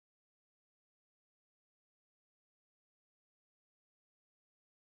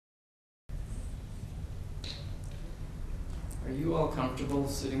Are you all comfortable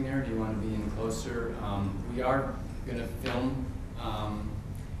sitting there? Do you want to be in closer? We are going to film,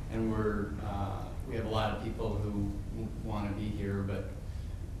 and we have a lot of people who want to be here, but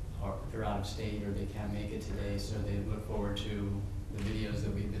they're out of state or they can't make it today, so they look forward to the videos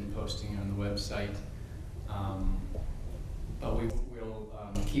that we've been posting on the website. But we will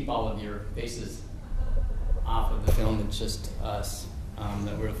keep all of your faces off of the film. It's just us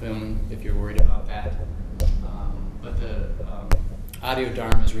that we're filming, if you're worried about that. But the audio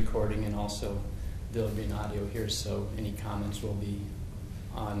Dharma is recording, and also there'll be an audio here, so any comments will be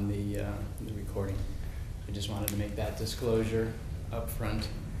on the recording. I just wanted to make that disclosure up front.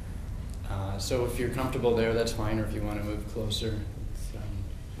 So if you're comfortable there, that's fine, or if you want to move closer.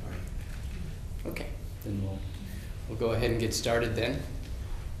 Okay, then we'll go ahead and get started then.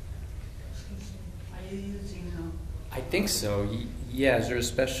 Are you using I think so. Yeah, is there a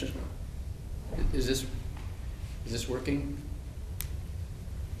special... Is this working?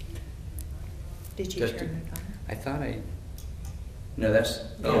 Did you turn it on? I thought No, that's...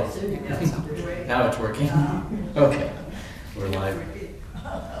 Yes, Oh, now it's working. Okay, we're live.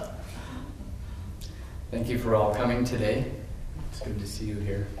 Thank you for all coming today. It's good to see you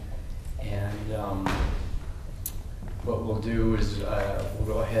here. And what we'll do is we'll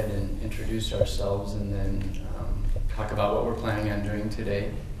go ahead and introduce ourselves, and then talk about what we're planning on doing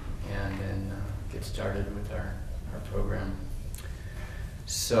today, and then get started with our program.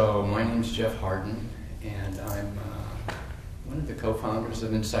 So my name's Jeff Hardin, and I'm one of the co-founders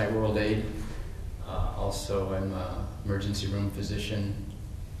of Insight World Aid. Also, I'm an emergency room physician,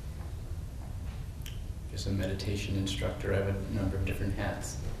 a meditation instructor. I have a number of different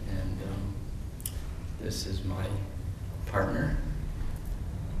hats, and this is my partner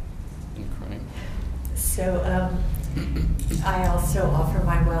in crime. So I also offer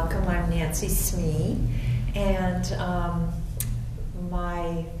my welcome. I'm Nancy Smee, and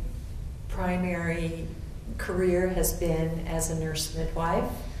my primary career has been as a nurse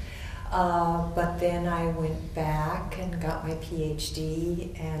midwife. But then I went back and got my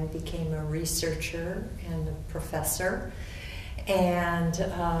PhD and became a researcher and a professor. And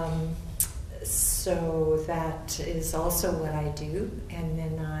so that is also what I do. And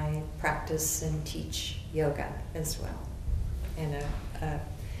then I practice and teach yoga as well. And a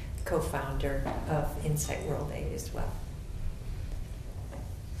co-founder of Insight World Aid as well.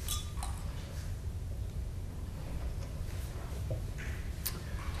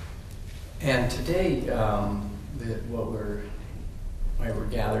 And today, why we're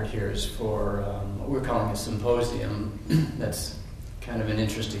gathered here is for what we're calling a symposium. That's kind of an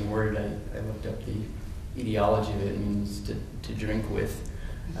interesting word. I looked up the etiology of it. It means to drink with.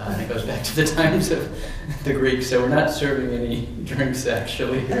 And it goes back to the times of the Greeks. So we're not serving any drinks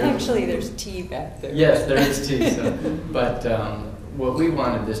actually here. Actually, there's tea back there. Yes, there is tea. So, but what we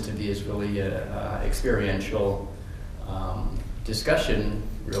wanted this to be is really an experiential discussion,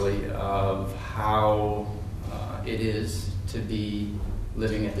 really, of how it is to be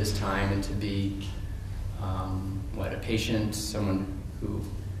living at this time, and to be a patient, someone who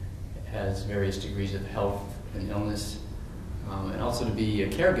has various degrees of health and illness, and also to be a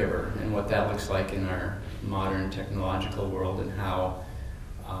caregiver, and what that looks like in our modern technological world, and how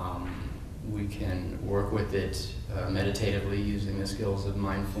we can work with it meditatively using the skills of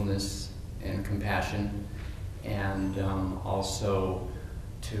mindfulness and compassion, and also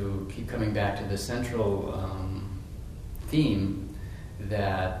to keep coming back to the central theme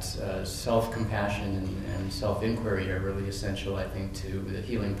that self-compassion and self-inquiry are really essential, I think, to the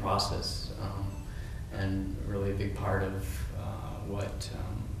healing process, and really a big part of what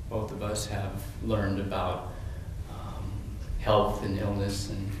both of us have learned about health and illness,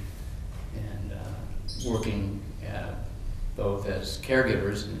 and working both as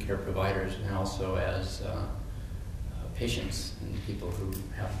caregivers and care providers, and also as patients and people who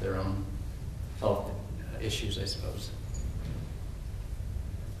have their own health issues, I suppose.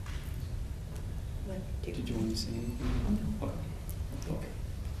 Did you want to say anything? No. Okay.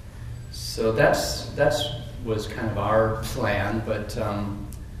 So that was kind of our plan, but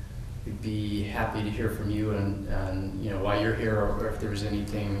we'd be happy to hear from you, and why you're here, or if there's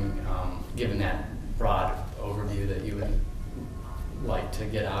anything, given that broad overview, that you would like to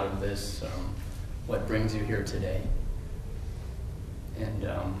get out of this. What brings you here today? And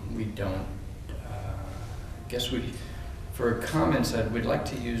we don't, guess for comments, we'd like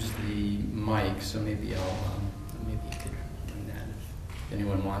to use the mic, so maybe maybe you could do that if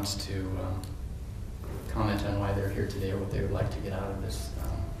anyone wants to comment on why they're here today, or what they would like to get out of this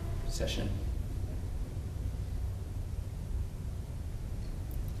session.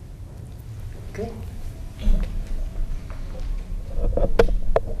 Good.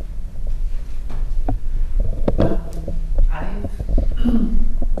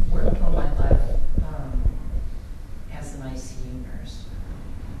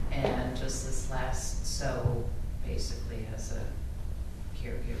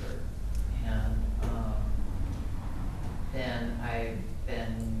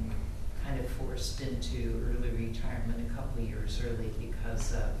 forced into early retirement a couple of years early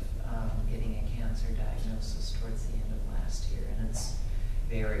because of getting a cancer diagnosis towards the end of last year, and it's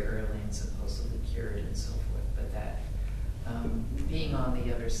very early and supposedly cured and so forth. But that being on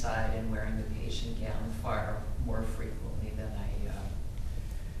the other side and wearing the patient gown far more frequently than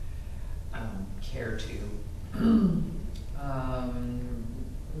I care to,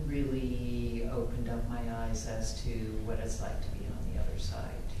 really opened up my eyes as to what it's like to be on the other side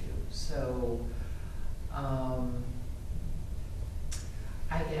too. So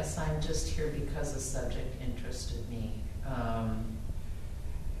I guess I'm just here because the subject interested me.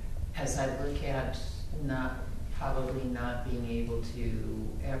 As I look at probably not being able to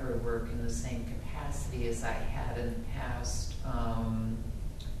ever work in the same capacity as I had in the past,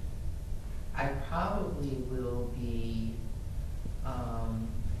 I probably will be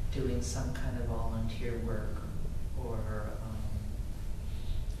doing some kind of volunteer work or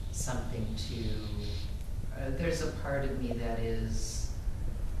something to, there's a part of me that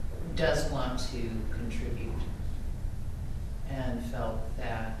does want to contribute, and felt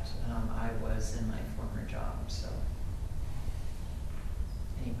that I was in my former job. So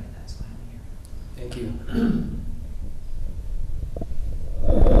anyway, that's why I'm here. Thank you.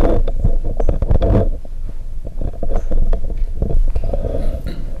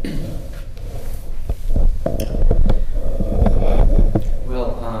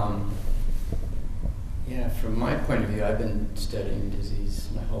 Yeah, from my point of view, I've been studying disease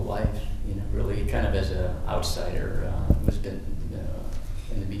my whole life, really kind of as an outsider.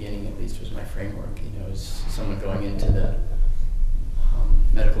 In the beginning at least, was my framework, as someone going into the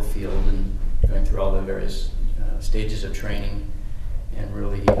medical field and going through all the various stages of training, and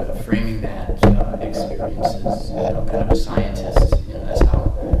really framing that experience as kind of a scientist. That's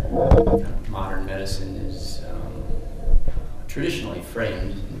how kind of modern medicine is traditionally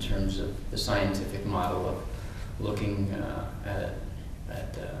framed, in terms of the scientific model of looking at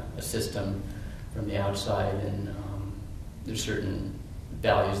a system from the outside, and there's certain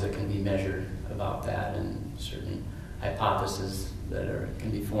values that can be measured about that, and certain hypotheses that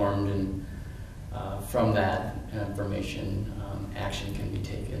can be formed, and from that information, action can be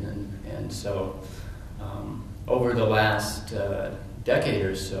taken. And so over the last decade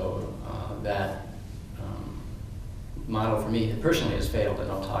or so, that model for me personally has failed,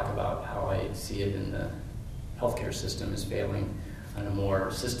 and I'll talk about how I see it in the healthcare system as failing on a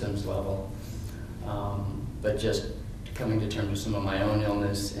more systems level. But just coming to terms with some of my own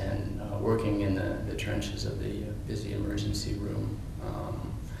illness, and working in the trenches of the busy emergency room,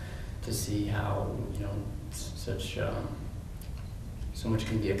 to see how so much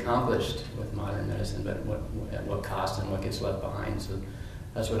can be accomplished with modern medicine, but at what cost and what gets left behind. So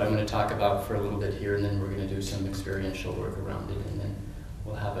that's what I'm going to talk about for a little bit here, and then we're going to do some experiential work around it, and then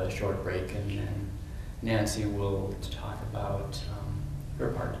we'll have a short break, and then Nancy will talk about her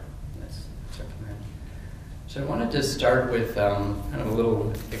part in this second round. So I wanted to start with kind of a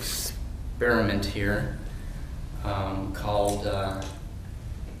little experiment here called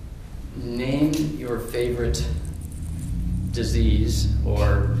Name Your Favorite Disease,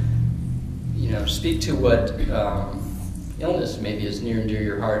 or speak to what illness maybe is near and dear to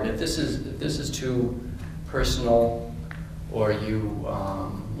your heart. If this is too personal, or you'd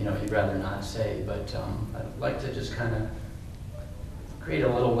rather not say, but I'd like to just kind of create a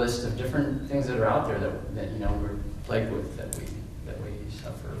little list of different things that are out there that we're plagued with, that we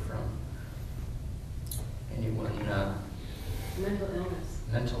suffer from. Anyone? Mental illness.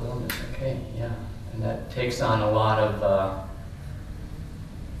 Mental illness. Okay, yeah, and that takes on a lot of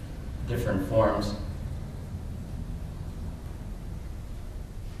different forms.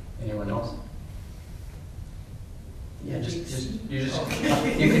 Anyone else? Yeah,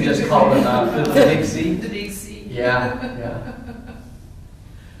 you can just call them out. The big C. The big C. Yeah.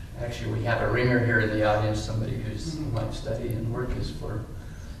 Actually, we have a ringer here in the audience, somebody whose life study and work is for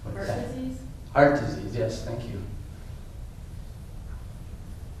Heart disease? Heart disease, yes, thank you.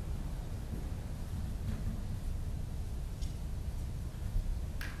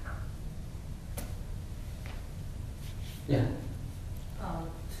 Yeah.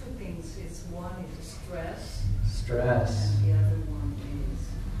 Two things. One is stress. Stress. And the other one is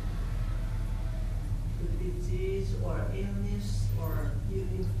the disease or illness, or you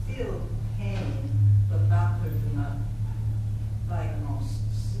feel pain, but doctor do not diagnose,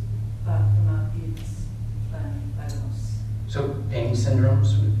 but do not give diagnose. So pain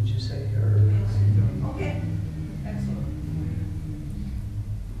syndromes, would you say, or? Pain syndrome. Okay. Excellent.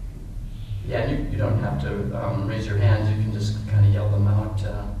 Yeah, you don't have to raise your hands. You can just kind of yell them out.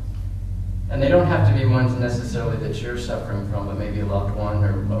 And they don't have to be ones necessarily that you're suffering from, but maybe a loved one,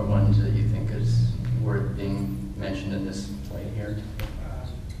 or ones that you think is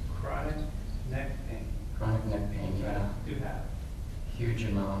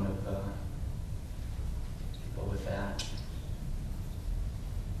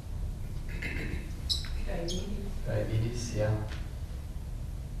Diabetes. Diabetes, yeah.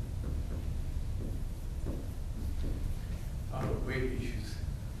 Weight issues.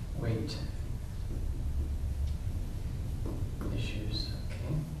 Weight issues,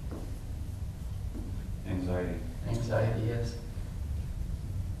 okay. Anxiety. Anxiety, yes.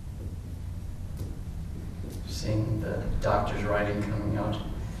 Seeing the doctor's writing coming out.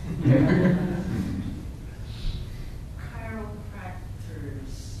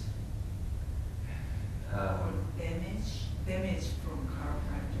 Chiropractors. Um, Damage from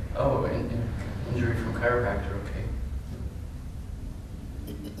chiropractor. Oh, injury from chiropractor, okay.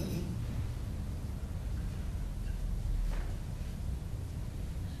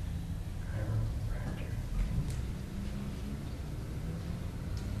 Chiropractor.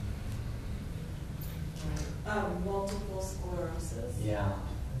 Multiple sclerosis. Yeah,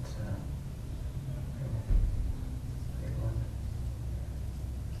 that's a big one.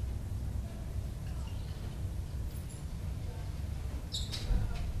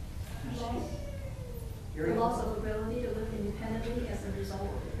 The loss of ability to live independently as a result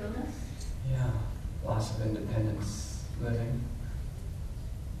of illness. Yeah, loss of independence living.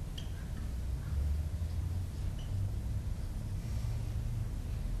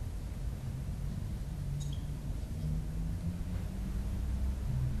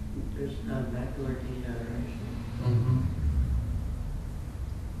 There's macular degeneration. Mm-hmm.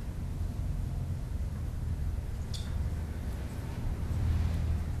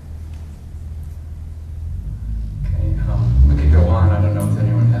 Okay, we could go on. I don't know if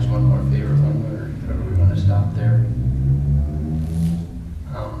anyone has one more favorite one, or do we want to stop there?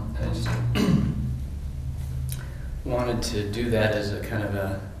 I just wanted to do that as a kind of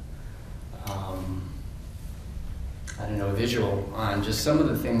a, I don't know, a visual on just some of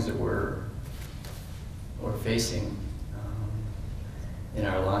the things that we're facing in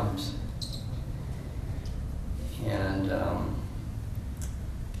our lives. And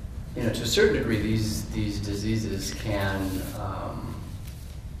you know, to a certain degree, these diseases can,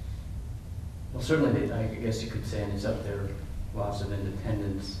 well, certainly, I guess you could say, and it's up there, loss of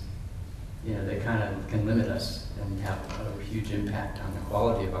independence. You know, they kind of can limit us and have a huge impact on the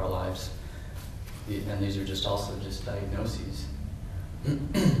quality of our lives. And these are just also just diagnoses.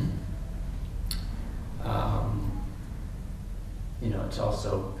 You know, it's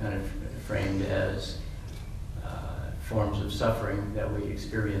also kind of framed as forms of suffering that we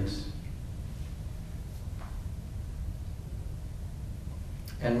experience.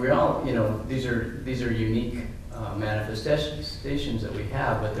 And we're all, you know, these are unique manifestations that we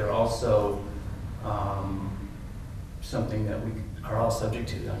have, but they're also something that we are all subject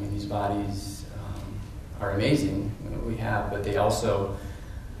to. I mean, these bodies are amazing, we have, but they also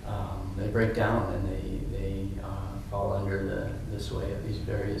they break down and they fall under the sway of these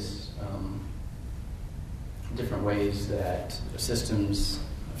various different ways that systems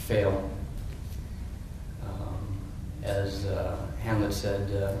fail. As Hamlet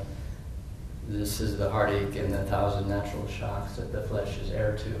said, this is the heartache and the 1,000 natural shocks that the flesh is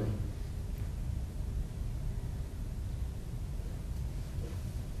heir to.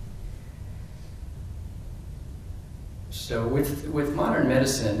 So with modern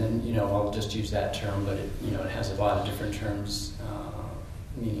medicine, and you know, I'll just use that term, but it, you know, it has a lot of different terms,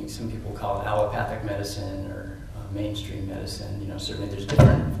 meaning some people call it allopathic medicine or mainstream medicine. You know, certainly there's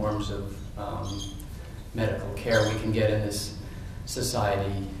different forms of medical care we can get in this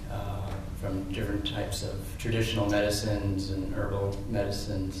society, from different types of traditional medicines and herbal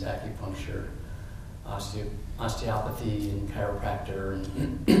medicines, acupuncture, osteopathy, and chiropractor,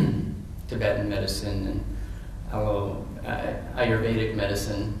 and Tibetan medicine, and Ayurvedic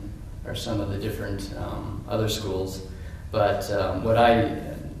medicine are some of the different other schools. But what I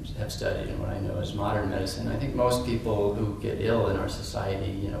have studied and what I know is modern medicine. I think most people who get ill in our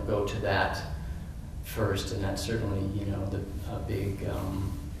society, you know, go to that first, and that's certainly, you know, a big,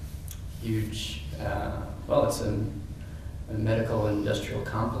 huge, well, it's a medical industrial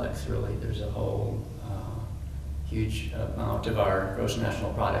complex, really. There's a whole huge amount of our gross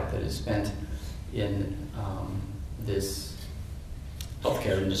national product that is spent in this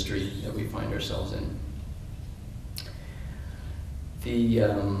healthcare industry that we find ourselves in. The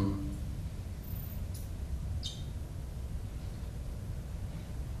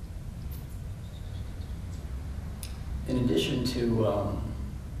in addition to,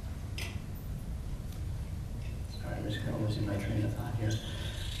 sorry, I'm just kind of losing my train of thought here.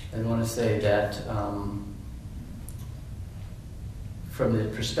 I want to say that from the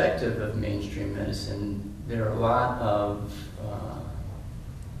perspective of mainstream medicine, there are a lot of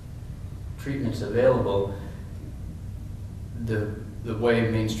treatments available. The the way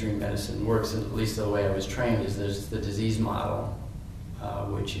mainstream medicine works, at least the way I was trained, is there's the disease model,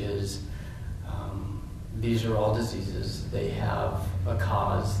 which is these are all diseases. They have a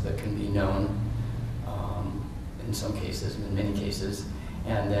cause that can be known in some cases, in many cases,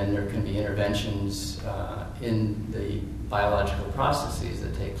 and then there can be interventions in the biological processes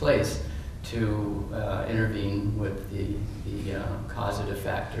that take place to intervene with the causative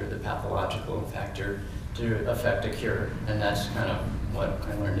factor, the pathological factor, to affect a cure. And that's kind of what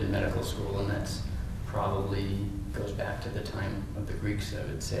I learned in medical school, and that's probably goes back to the time of the Greeks, I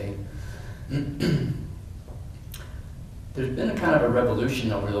would say. There's been a kind of a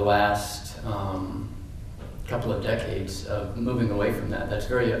revolution over the last couple of decades of moving away from that. I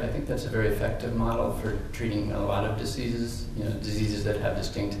think that's a very effective model for treating a lot of diseases, diseases that have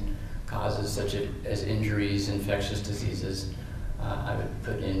distinct causes such as injuries, infectious diseases. I would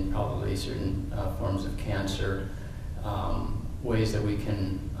put in probably certain forms of cancer, ways that we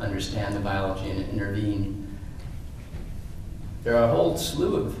can understand the biology and intervene. There are a whole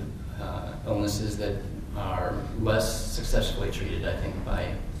slew of illnesses that are less successfully treated, I think,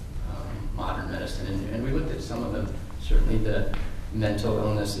 by modern medicine. And we looked at some of them, certainly the mental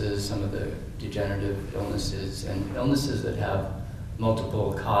illnesses, some of the degenerative illnesses, and illnesses that have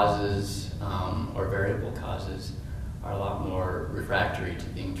multiple causes or variable causes are a lot more refractory to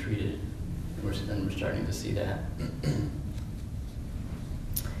being treated. And we're starting to see that.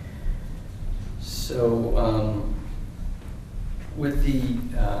 So with the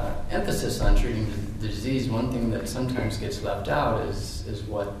emphasis on treating the disease, one thing that sometimes gets left out is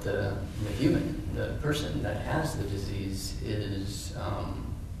what the human, the person that has the disease is,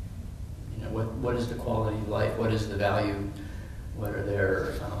 what is the quality of life, what is the value, what are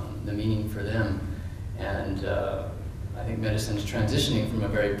the meaning for them. And I think medicine is transitioning from a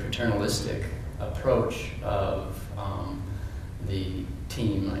very paternalistic approach of the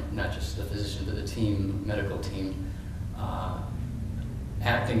team, not just the physician, but the team, medical team,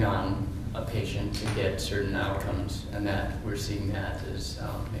 acting on a patient to get certain outcomes, and that we're seeing that as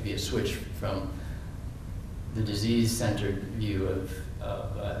maybe a switch from the disease-centered view of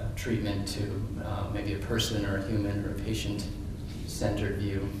treatment to maybe a person or a human or a patient-centered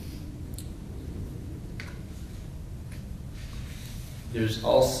view. There's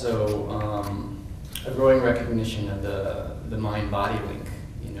also a growing recognition of the mind-body link,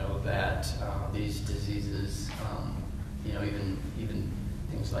 that these diseases, even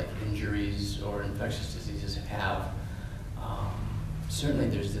things like injuries or infectious diseases have. Certainly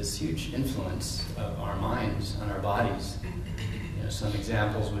there's this huge influence of our minds on our bodies. Some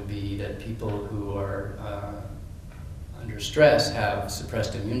examples would be that people who are under stress have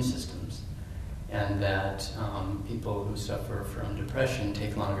suppressed immune systems, and that people who suffer from depression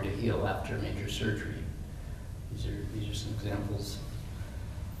take longer to heal after major surgery. These are some examples.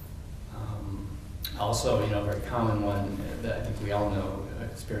 Also, a very common one that I think we all know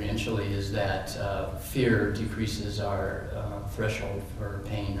experientially is that fear decreases our threshold for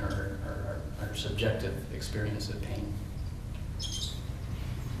pain or our subjective experience of pain.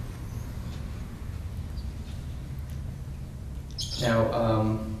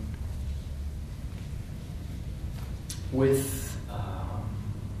 Now,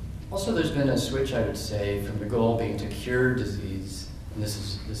 also there's been a switch, I would say, from the goal being to cure disease, and this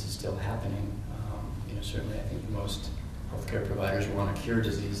is still happening. Certainly, I think most healthcare providers want to cure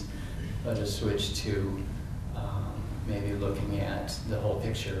disease, but a switch to maybe looking at the whole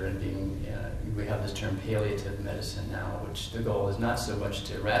picture and being. We have this term palliative medicine now, which the goal is not so much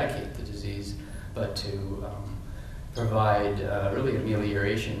to eradicate the disease, but to provide really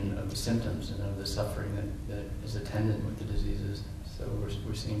amelioration of the symptoms and of the suffering that is attendant with the diseases. So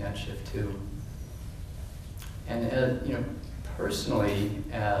we're seeing that shift too. And personally,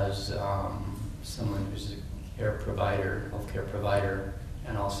 as someone who's a healthcare provider,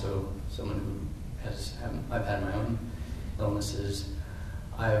 and also someone who I've had my own illnesses.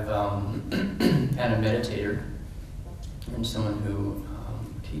 I've and a meditator, and someone who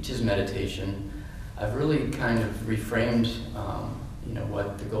teaches meditation. I've really kind of reframed,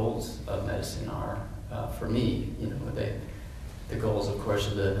 what the goals of medicine are for me. The goals, of course,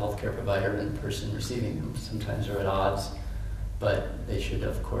 of the healthcare provider and the person receiving them sometimes are at odds, but they should,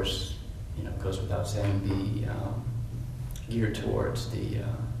 of course, goes without saying, be geared towards the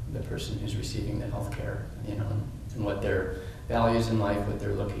person who's receiving the healthcare, and what their values in life, what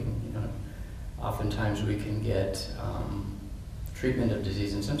they're looking. Oftentimes we can get treatment of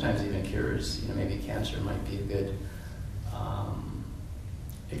disease, and sometimes even cures. Maybe cancer might be a good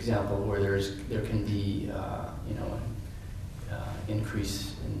example where there can be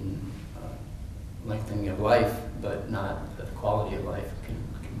increase in lengthening of life but not the quality of life can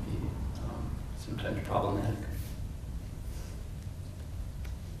be sometimes problematic.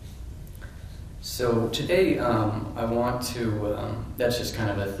 So today I want to, that's just kind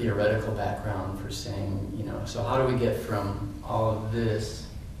of a theoretical background for saying, so how do we get from all of this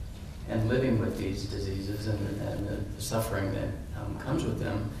and living with these diseases and the suffering that comes with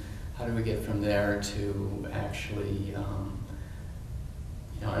them, how do we get from there to actually,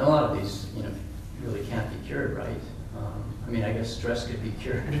 and a lot of these, really can't be cured, right? I guess stress could be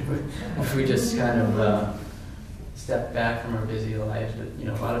cured if we just kind of step back from our busy lives, but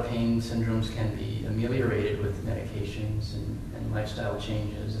a lot of pain syndromes can be ameliorated with medications and lifestyle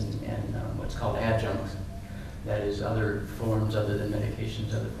changes and what's called adjuncts. That is other forms other than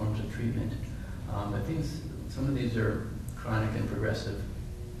medications, other forms of treatment. But some of these are chronic and progressive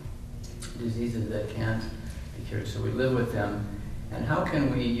diseases that can't be cured, so we live with them. And how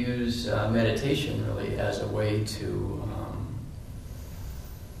can we use meditation really as a way to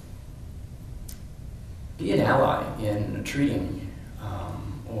be an ally in treating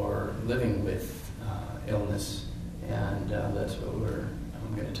or living with illness? And that's what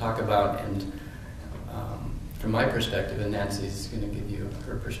I'm going to talk about. And from my perspective, and Nancy's going to give you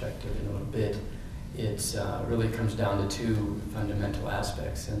her perspective in a little bit, it really comes down to two fundamental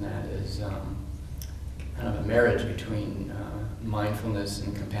aspects, and that is kind of a marriage between mindfulness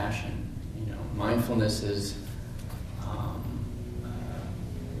and compassion. Mindfulness is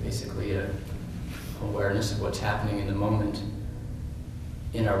basically a awareness of what's happening in the moment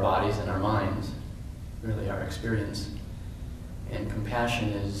in our bodies and our minds, really our experience. And compassion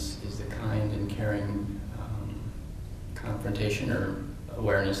is the kind and caring confrontation or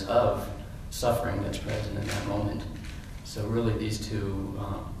awareness of suffering that's present in that moment. So really these two,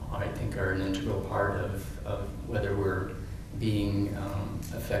 I think, are an integral part of whether we're being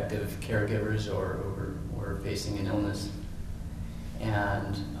effective caregivers or we're facing an illness.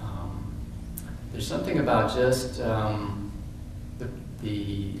 And there's something about just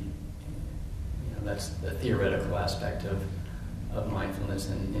that's the theoretical aspect of mindfulness,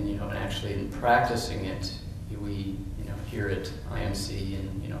 and actually in practicing it, we here at IMC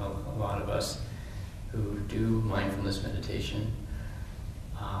and a lot of us who do mindfulness meditation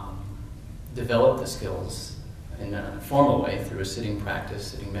develop the skills in a formal way through a sitting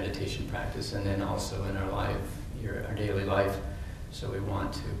meditation practice, and then also in our daily life. So we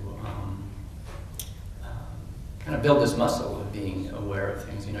want to kind of build this muscle of being aware of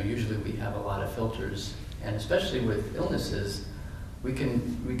things. Usually we have a lot of filters, and especially with illnesses, we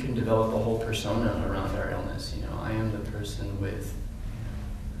can develop a whole persona around our illness. I am the person with,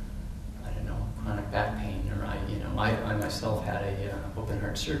 chronic back pain, or I myself had a open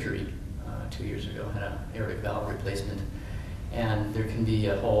heart surgery 2 years ago, had an aortic valve replacement, and there can be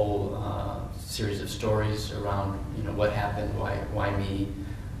a whole series of stories around what happened, why me.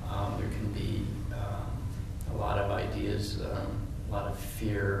 There can be a lot of ideas, a lot of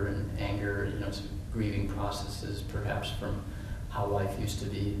fear and anger, grieving processes, perhaps from how life used to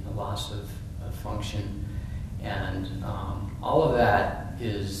be, a loss of function, and all of that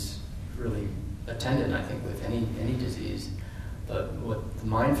is really attendant, I think, with any disease. But what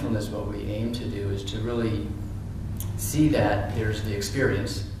mindfulness, what we aim to do, is to really see that there's the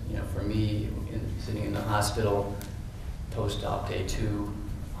experience. For me, sitting in the hospital post-op day 2,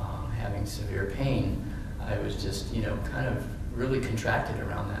 having severe pain, I was just, kind of really contracted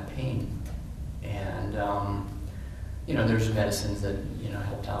around that pain. And, there's medicines that,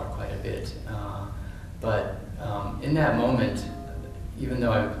 helped out quite a bit. But in that moment, even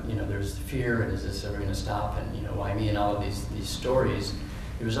though there's fear, and is this ever going to stop, and why me, and all of these stories,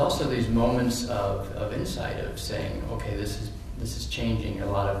 there was also these moments of insight, of saying, okay, this is changing. A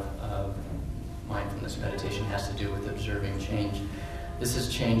lot of mindfulness meditation has to do with observing change. This is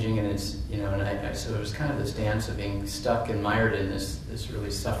changing, and it's so it was kind of this dance of being stuck and mired in this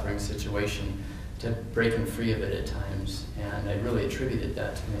really suffering situation, to breaking free of it at times. And I really attributed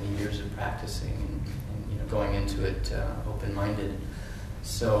that to many years of practicing and going into it open-minded.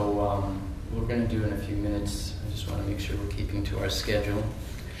 So we're going to do in a few minutes. I just want to make sure we're keeping to our schedule.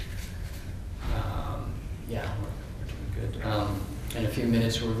 We're doing good. In a few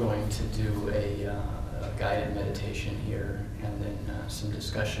minutes, we're going to do a guided meditation here, and then some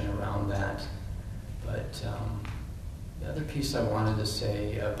discussion around that. But the other piece I wanted to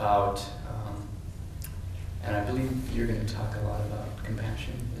say about, and I believe you're going to talk a lot about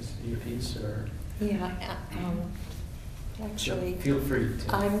compassion, is your piece, or? Yeah, actually, feel free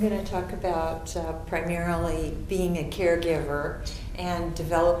to. I'm going to talk about primarily being a caregiver and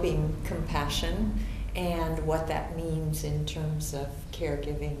developing compassion and what that means in terms of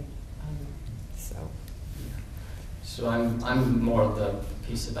caregiving. So I'm more of the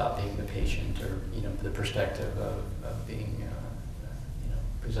piece about being the patient, or the perspective of being,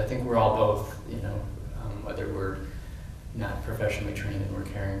 because I think we're all both, whether we're not professionally trained and we're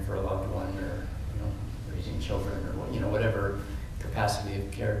caring for a loved one, or raising children, or whatever capacity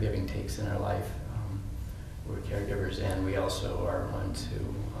of caregiving takes in our life. We're caregivers, and we also are ones who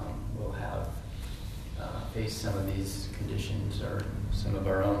will have faced some of these conditions or some of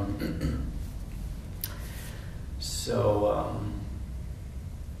our own. So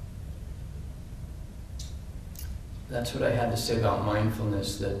that's what I had to say about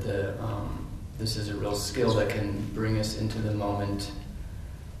mindfulness, that this is a real skill that can bring us into the moment,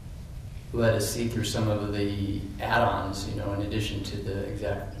 let us see through some of the add-ons, in addition to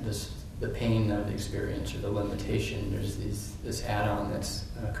the pain of the experience or the limitation. There's this add-on that's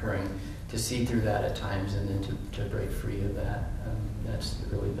occurring, to see through that at times, and then to break free of that. That's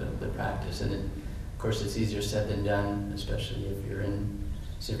really the practice. And of course, it's easier said than done, especially if you're in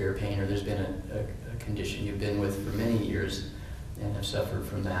severe pain, or there's been a condition you've been with for many years and have suffered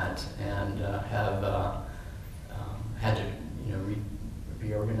from that, and have had to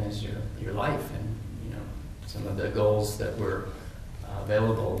reorganize your life, and some of the goals that were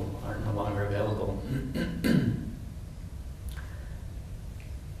available are no longer available. Let me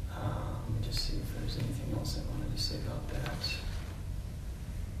just see if there's anything else I wanted to say about that.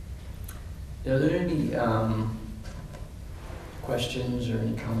 Are there any questions or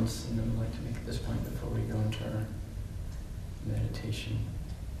any comments you'd like to make at this point before we go into our meditation?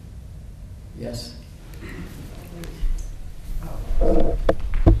 Yes? All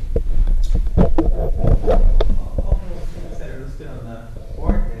those things that are listed on the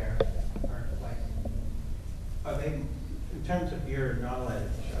board there are they, in terms of your knowledge,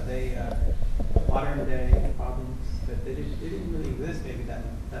 are they modern day problems that they didn't really exist maybe that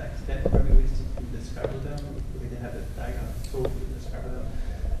extent? Maybe we just didn't discover them. We didn't have the diagnostic tools to discover them.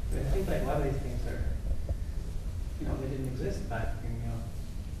 But I think like a lot of these things are, they didn't exist back in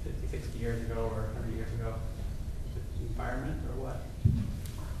 50, 60 years ago or 100 years ago. Environment or what?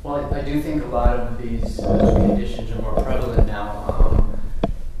 Well, I do think a lot of these conditions are more prevalent now.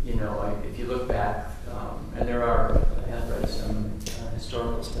 If you look back, and I have read some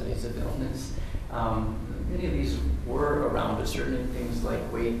historical studies of illness. Many of these were around, but certain things like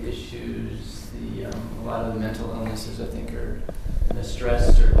weight issues, a lot of the mental illnesses, I think, are the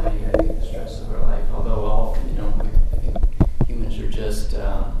stress. Certainly, I think the stress of our life. Although I think humans are just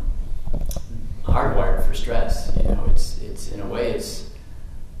hardwired for stress. It's in a way it's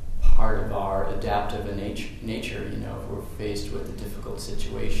part of our adaptive nature. If we're faced with a difficult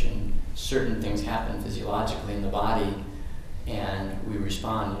situation, certain things happen physiologically in the body, and we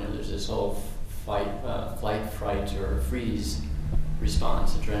respond. There's this whole flight, fright, or freeze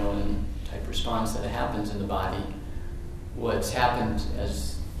response, adrenaline type response that happens in the body. What's happened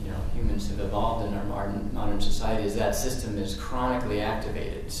as humans have evolved in our modern society is that system is chronically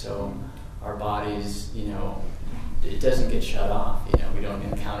activated. So our bodies, it doesn't get shut off. We don't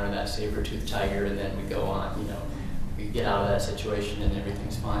encounter that saber-toothed tiger and then we go on. We get out of that situation and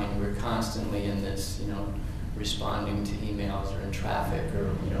everything's fine. We're constantly in this, responding to emails or in traffic,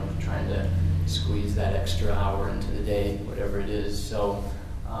 or trying to squeeze that extra hour into the day, whatever it is. So,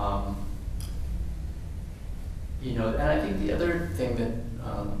 and I think the other thing that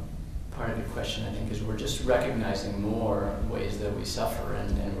part of your question, I think, is we're just recognizing more ways that we suffer,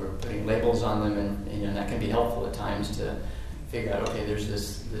 and we're putting labels on them, and that can be helpful at times to figure out, okay, there's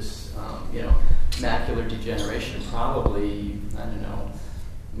this macular degeneration. Probably, I don't know,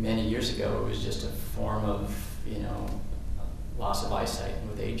 many years ago it was just a form of, loss of eyesight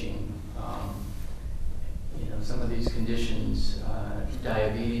with aging. Some of these conditions,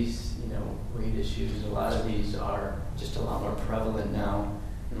 diabetes, weight issues, a lot of these are just a lot more prevalent now.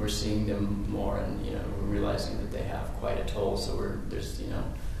 And we're seeing them more, and we're realizing that they have quite a toll. So there's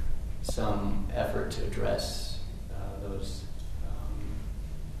some effort to address those,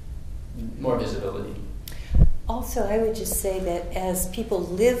 more visibility. Also, I would just say that as people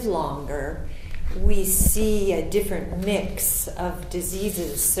live longer, we see a different mix of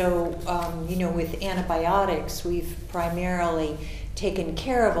diseases. So, with antibiotics, we've primarily taken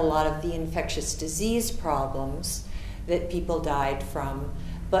care of a lot of the infectious disease problems that people died from.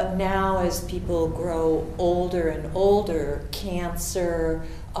 But now, as people grow older and older, cancer,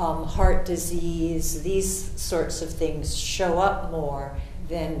 heart disease, these sorts of things show up more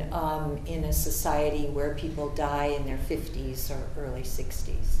than in a society where people die in their 50s or early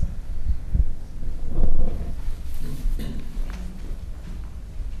 60s.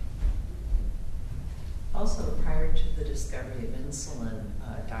 Also, prior to the discovery of insulin,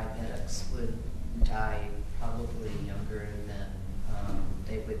 diabetics would die probably younger, then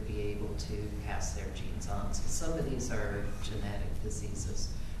they would be able to pass their genes on. So some of these are genetic diseases.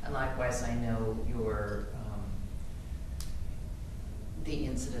 And likewise, I know the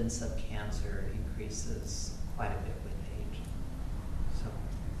incidence of cancer increases quite a bit with age.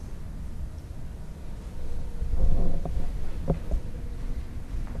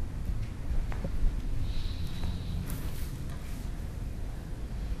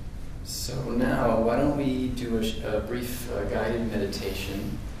 So now, why don't we do a brief guided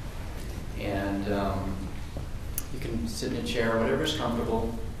meditation, and you can sit in a chair, whatever's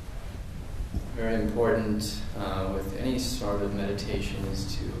comfortable. Very important with any sort of meditation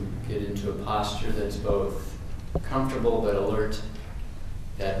is to get into a posture that's both comfortable but alert,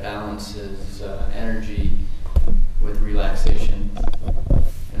 that balances energy with relaxation.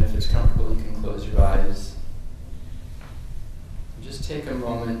 And if it's comfortable, you can close your eyes. Just take a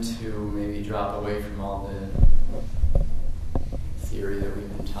moment to maybe drop away from all the theory that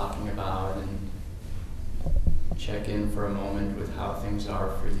we've been talking about and check in for a moment with how things are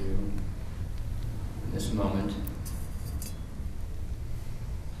for you in this moment.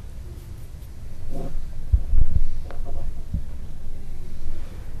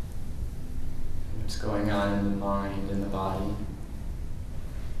 What's going on in the mind and the body.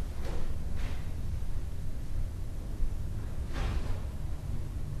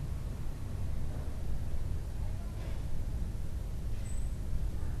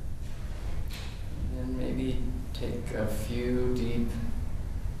 And maybe take a few deep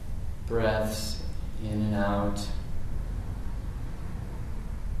breaths in and out,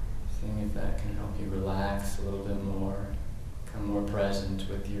 seeing if that can help you relax a little bit more, become more present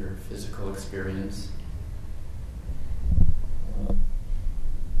with your physical experience.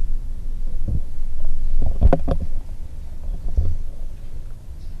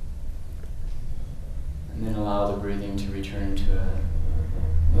 And then allow the breathing to return to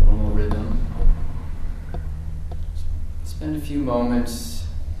a normal rhythm. Spend a few moments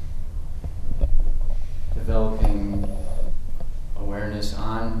developing awareness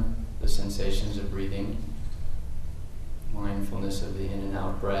on the sensations of breathing, mindfulness of the in and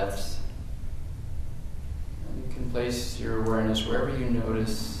out breaths. And you can place your awareness wherever you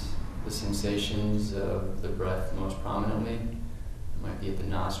notice the sensations of the breath most prominently. It might be at the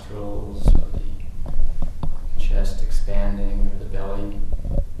nostrils, or the chest expanding, or the belly.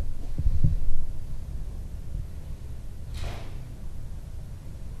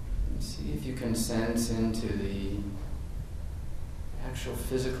 See if you can sense into the actual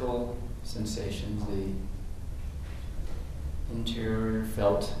physical sensations, the interior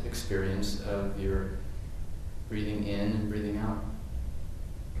felt experience of your breathing in and breathing out.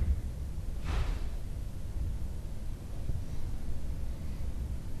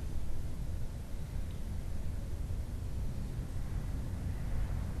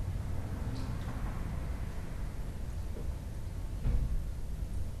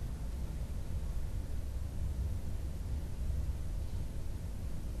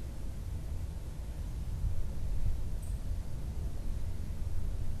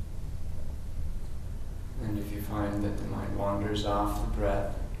 And if you find that the mind wanders off the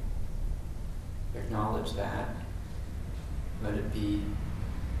breath, acknowledge that, let it be,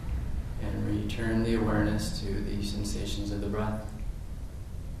 and return the awareness to the sensations of the breath.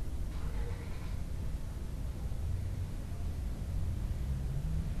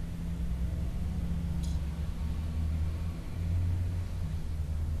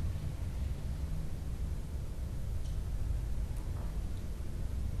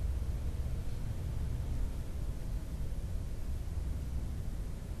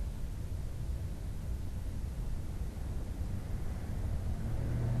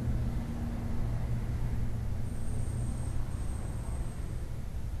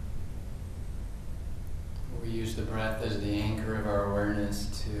 We use the breath as the anchor of our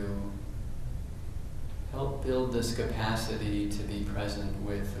awareness to help build this capacity to be present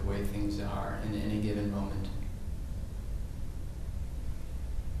with the way things are in any given moment.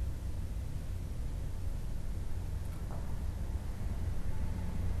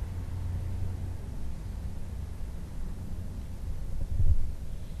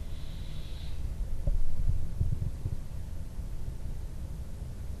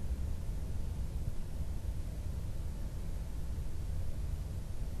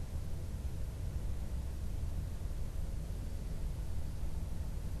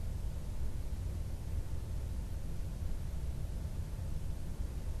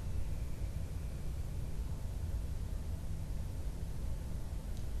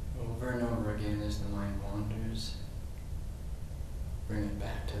 Over and over again as the mind wanders, bring it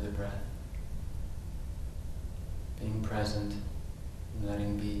back to the breath. being present, and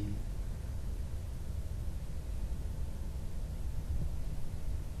letting be.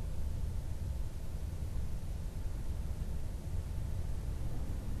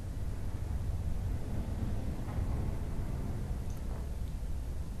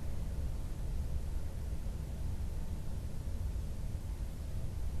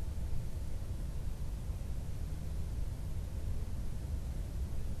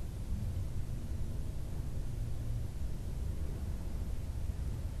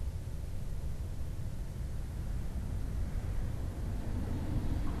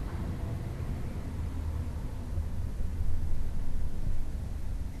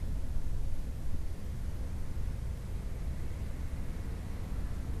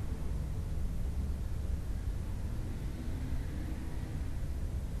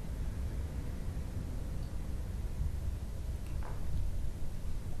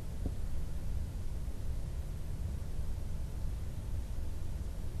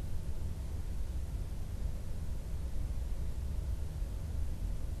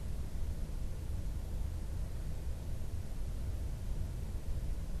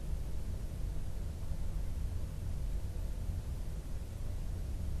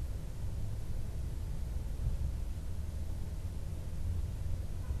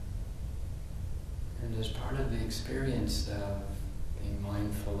 And as part of the experience of being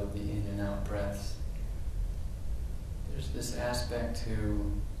mindful of the in and out breaths, there's this aspect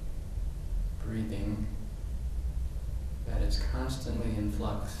to breathing that is constantly in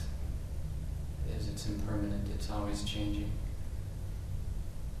flux. It's impermanent, it's always changing.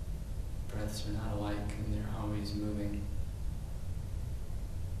 Breaths are not alike and they're always moving.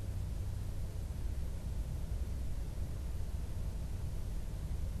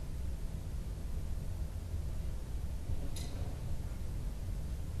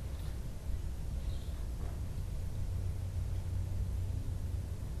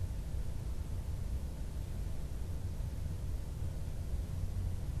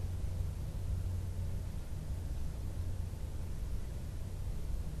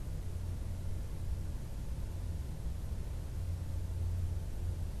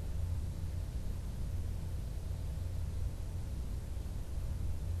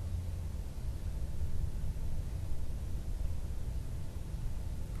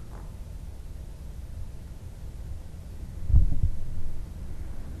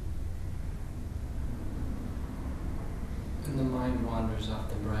 When the mind wanders off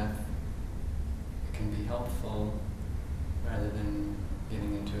the breath, it can be helpful, rather than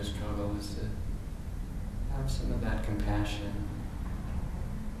getting into a struggle, is to have some of that compassion,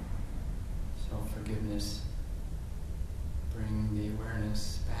 self-forgiveness. Bring the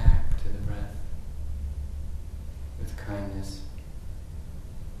awareness back to the breath with kindness.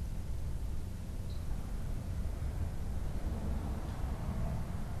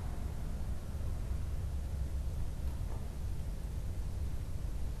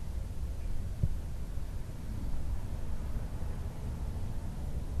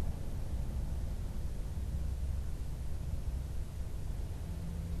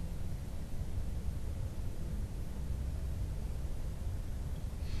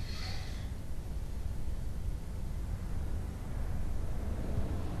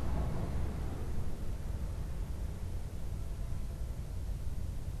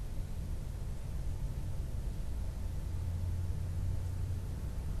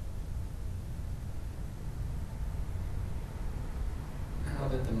 Now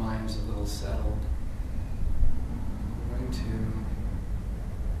that the mind's a little settled, I'm going to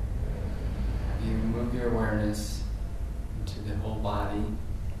have you move your awareness into the whole body.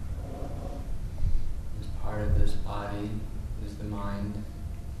 As part of this body is the mind,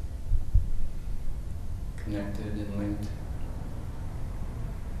 connected and linked.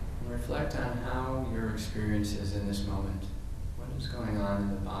 And reflect on how your experience is in this moment. What is going on in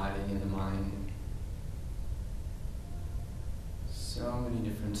the body and the mind? So many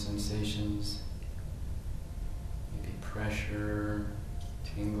different sensations, maybe pressure,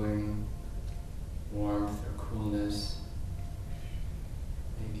 tingling, warmth or coolness,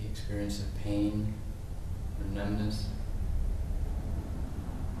 maybe experience of pain or numbness.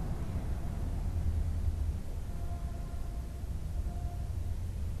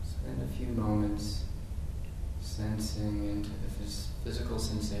 Spend a few moments sensing into the physical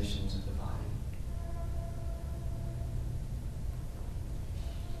sensations of the body.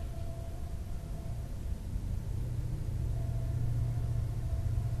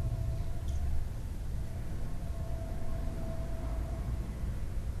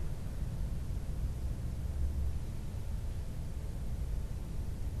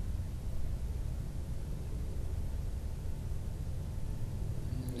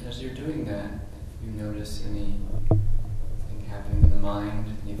 as you're doing that, if you notice anything happening in the mind,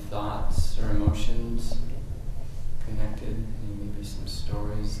 any thoughts or emotions connected, maybe some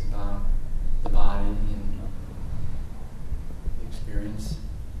stories about the body and the experience,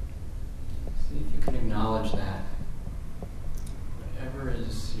 see if you can acknowledge that. Whatever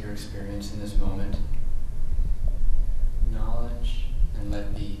is your experience in this moment, acknowledge and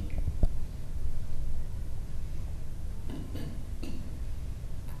let be.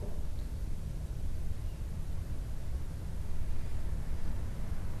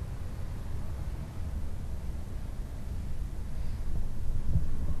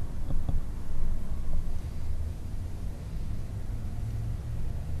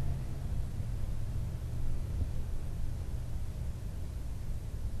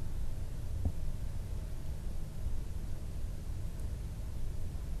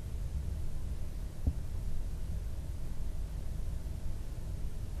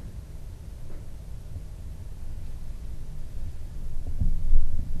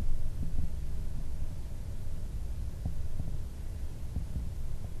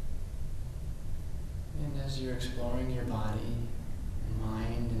 As you're exploring your body and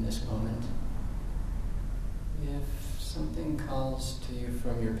mind in this moment, if something calls to you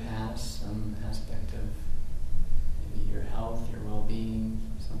from your past, some aspect of maybe your health, your well-being,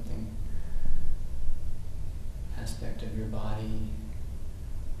 something, aspect of your body,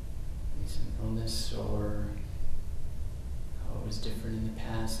 maybe some illness or how it was different in the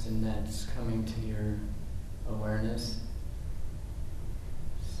past, and that's coming to your awareness,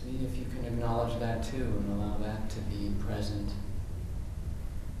 see if you can acknowledge that too and allow that to be present.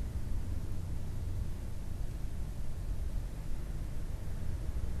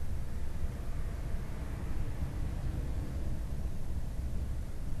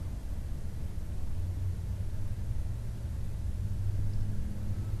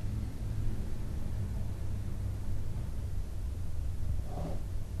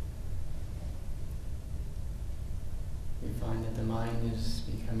 You find that the mind is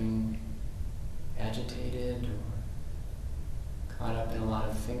becoming agitated or caught up in a lot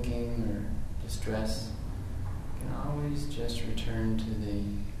of thinking or distress, you can always just return to the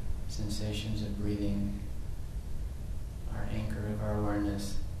sensations of breathing, our anchor of our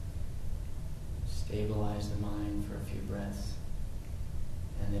awareness. Stabilize the mind for a few breaths,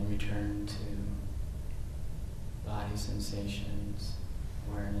 and then return to body sensations,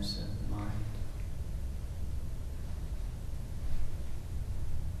 awareness of the mind.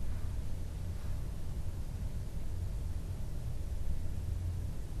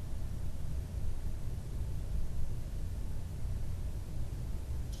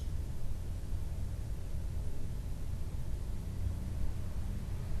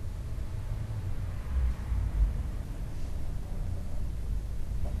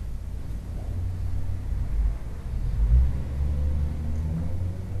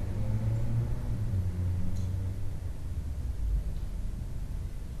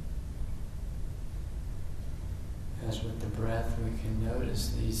 As with the breath, we can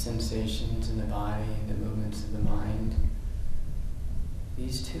notice these sensations in the body, the movements of the mind.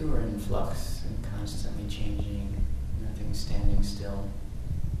 These too are in flux and constantly changing. Nothing standing still.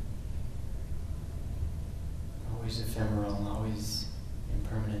 Always ephemeral, always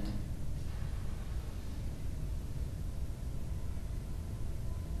impermanent.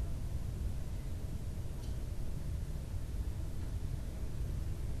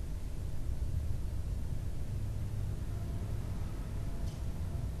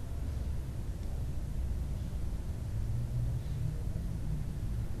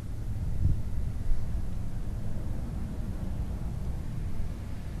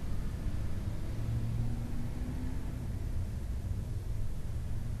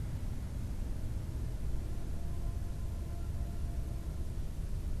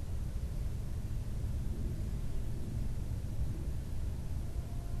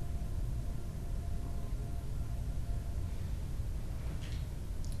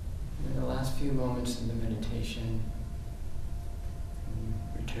 Last few moments of the meditation,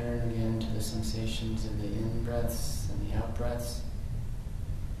 return again to the sensations of the in-breaths and the out-breaths.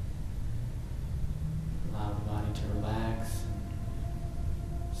 Allow the body to relax,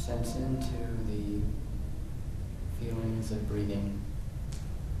 sense into the feelings of breathing.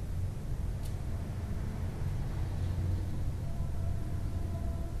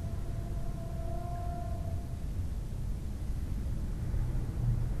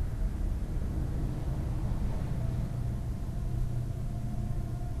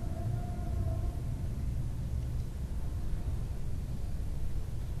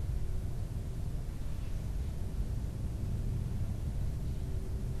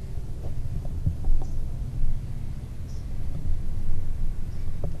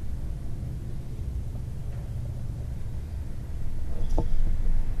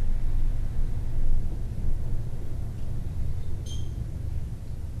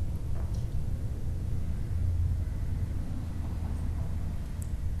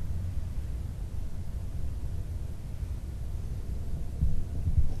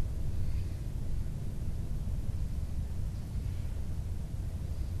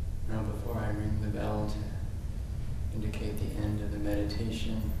 before I ring the bell to indicate the end of the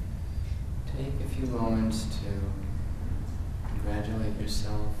meditation, take a few moments to congratulate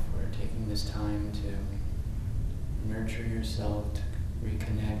yourself for taking this time to nurture yourself, to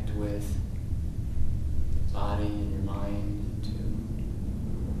reconnect with the body and your mind,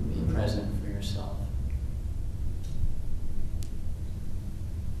 and to be present for yourself.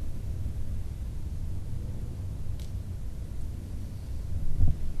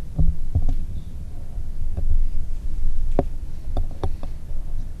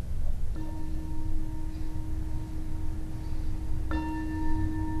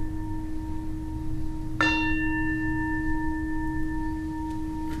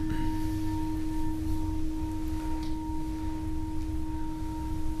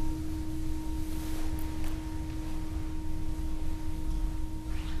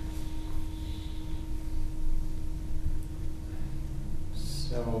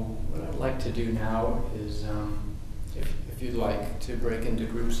 So what I'd like to do now is, if you'd like to break into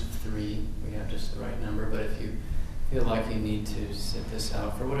groups of 3, we have just the right number, but if you feel like you need to sit this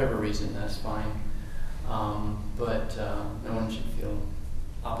out for whatever reason, that's fine. But no one should feel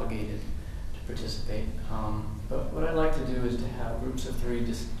obligated to participate. But what I'd like to do is to have groups of 3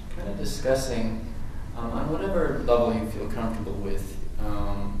 just kind of discussing on whatever level you feel comfortable with,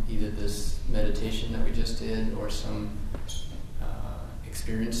 either this meditation that we just did or some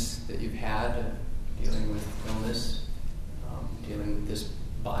experience that you've had dealing with illness, dealing with this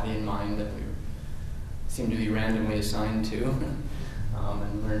body and mind that we seem to be randomly assigned to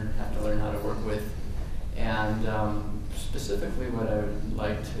and have to learn how to work with. And specifically what I would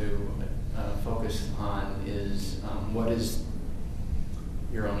like to focus on is what is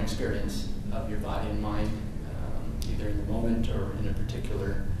your own experience of your body and mind, either in the moment or in a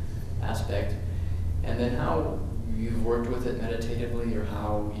particular aspect, and then how you've worked with it meditatively, or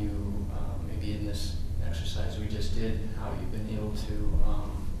how you, maybe in this exercise we just did, how you've been able to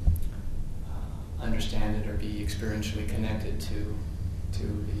understand it or be experientially connected to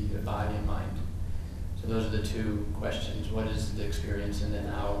the body and mind. So those are the 2 questions. What is the experience, and then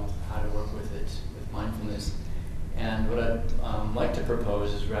how to work with it with mindfulness. And what I'd like to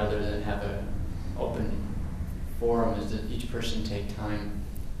propose is, rather than have an open forum, is that each person take time,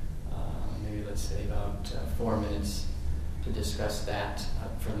 maybe let's say about 4 minutes, to discuss that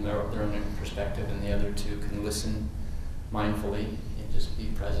from their own perspective, and the other 2 can listen mindfully and just be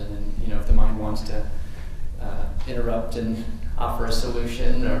present. And if the mind wants to interrupt and offer a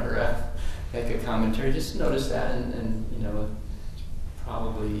solution or make a commentary, just notice that, and it's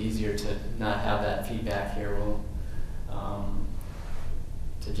probably easier to not have that feedback here. We'll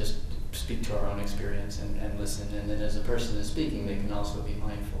to just speak to our own experience and listen, and then as the person is speaking, they can also be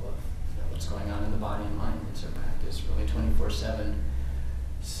mindful of what's going on in the body and mind. It's a practice really 24/7.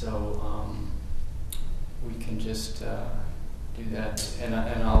 So we can just do that, and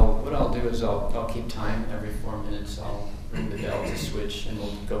what I'll do is I'll keep time. Every 4 minutes I'll ring the bell to switch, and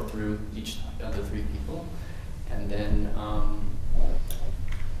we'll go through each of the 3 people, and then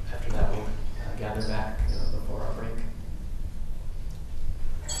after that we'll gather back before our break.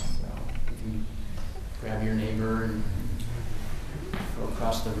 So you can grab your neighbor and go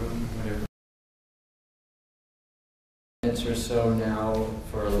across the room, whatever. Minutes or so now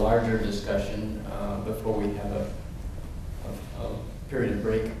for a larger discussion before we have a period of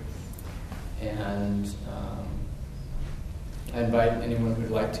break. And I invite anyone who'd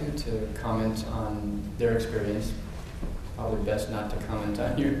like to comment on their experience. Probably best not to comment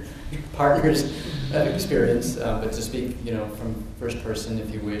on your partner's experience, but to speak, from first person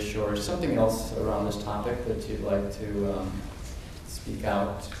if you wish, or something else around this topic that you'd like to speak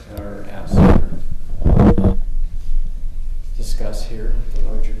out or ask or discuss here with the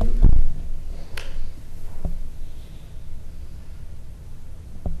larger group.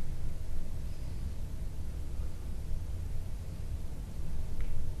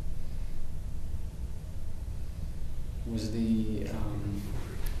 Was the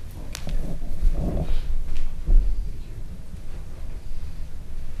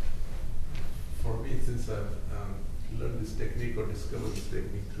For me, since I've learned this technique or discovered this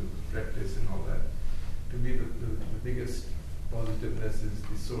technique through practice and all that, to me the biggest positiveness is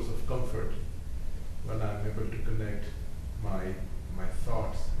the source of comfort when I'm able to connect my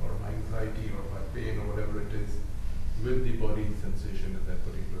thoughts or my anxiety or my pain or whatever it is with the body sensation at that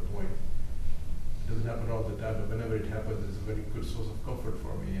particular point. It doesn't happen all the time, but whenever it happens, it's a very good source of comfort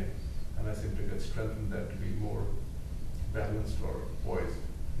for me, and I seem to get strengthened that to be more balanced or poised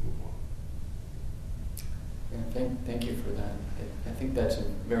to move on. Yeah, thank you for that. I think that's a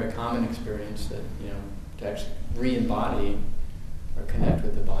very common experience, that to actually re-embody or connect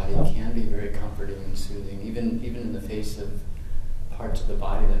with the body comforting and soothing, even in the face of parts of the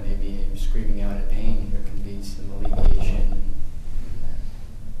body that may be screaming out in pain. There can be some alleviation in that.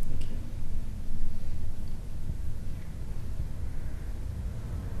 Thank you.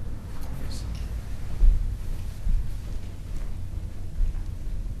 Yes.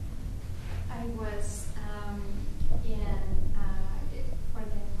 I was for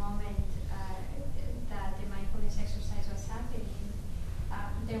the moment that the mindfulness exercise was happening,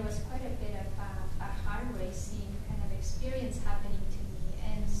 there was quite a bit of a heart racing kind of experience happening to me.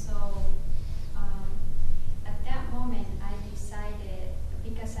 And so at that moment I decided,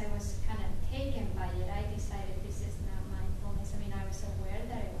 because I was kind of taken by it, I decided this is not mindfulness. I mean, I was aware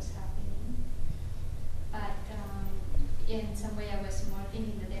that it was happening, but in some way I was more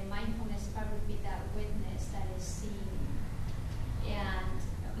thinking that the mindfulness part would be that witness that is seen, and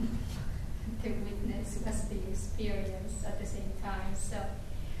the witness was the experience at the same time. So,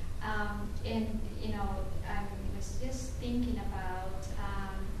 and I was just thinking about,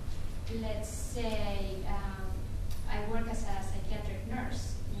 let's say, I work as a psychiatric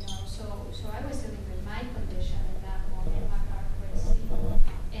nurse, so I was dealing with my condition at that moment, my heart racing,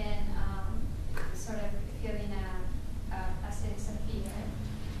 and sort of feeling a sense of fear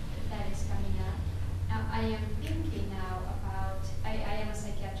that is coming up. Now, I am thinking now about, I am a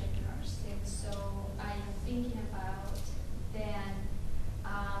psychiatric nurse, and so I am thinking about then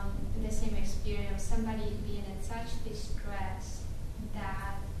the same experience, somebody being in such distress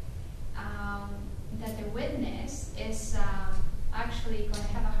that that the witness is actually going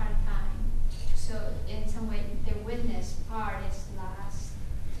to have a hard time. So in some way, the witness part is lost.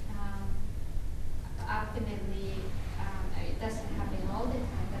 Ultimately, it doesn't happen all the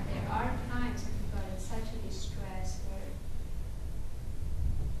time, but there are times when people are in such a distress where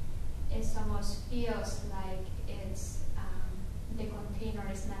it almost feels like it's the container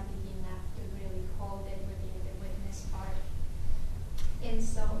is not big enough to really hold it within the witness part. And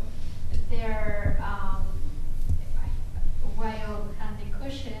so there, while on the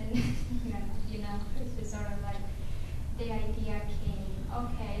cushion, it's sort of like the idea came,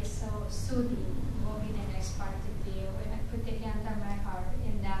 okay, so soothing will be the next part to deal with. I put the hand on my heart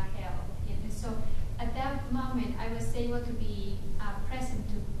and that helped. And so at that moment, I was able to be present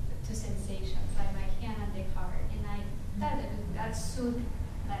to sensations, like my hand on the heart, and I thought that's soothing,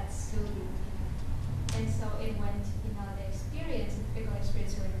 And so it went, the experience, the physical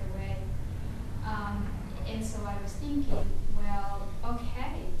experience went away. And so I was thinking, well,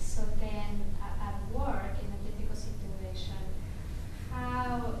 okay, so then at work, in a difficult situation,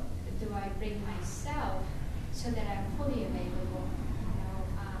 how do I bring myself so that I'm fully available,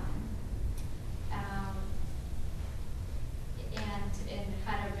 and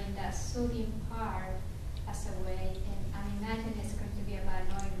how to bring that soothing part as a way, and I imagine it's going to be about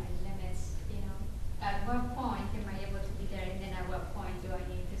knowing my limits, at what point am I able to be there, and then at what point do I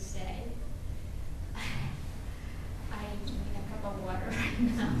need to say, I need a cup of water right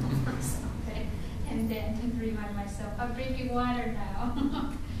now or something, and then remind myself, I'm drinking water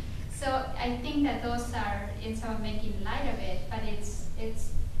now. So I think that those are, it's all making light of it, but it's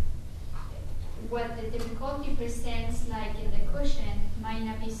what the difficulty presents like in the cushion might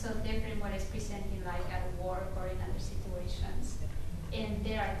not be so different what it's presenting like at work or in other situations. And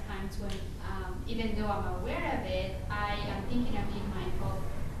there are times when, even though I'm aware of it, I am thinking of being mindful,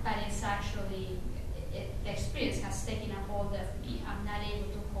 but it's actually, the experience has taken a hold of me. I'm not able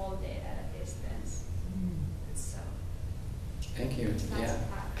to hold it at a distance. So. Thank you. Yeah.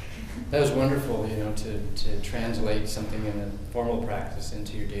 That was wonderful, to translate something in a formal practice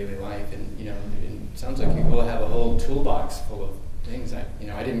into your daily life. And, it sounds like you will have a whole toolbox full of things. I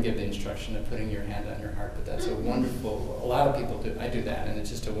didn't give the instruction of putting your hand on your heart, but that's a wonderful, a lot of people do. I do that, and it's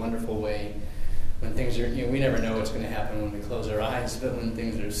just a wonderful way when things are, we never know what's going to happen when we close our eyes, but when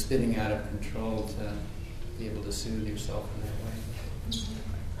things are spinning out of control, to be able to soothe yourself in that way.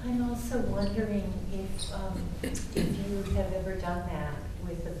 I'm also wondering if you have ever done that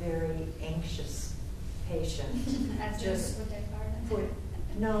with a very anxious patient. Just put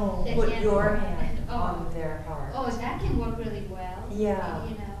your hand on their heart. Oh, that can work really well. Yeah.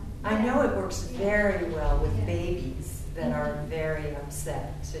 I know it works very well with babies that are very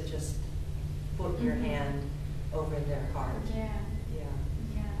upset, to just put your hand over their heart. Yeah. Yeah.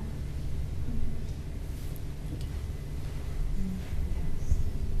 Yeah.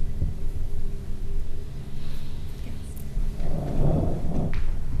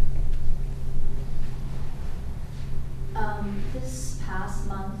 This past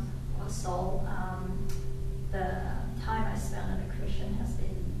month or so, the time I spent on the cushion has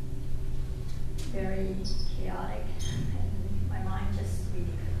been very chaotic, and my mind just really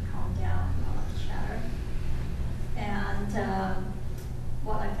couldn't calm down. A lot of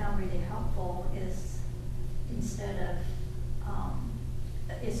instead of,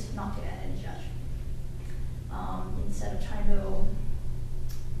 is not to add any judgment. Instead of trying to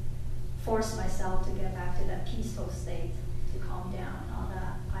force myself to get back to that peaceful state, to calm down, all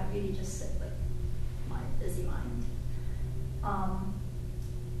that, I really just sit with my busy mind.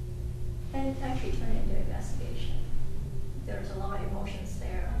 And it actually turned into an investigation. There's a lot of emotions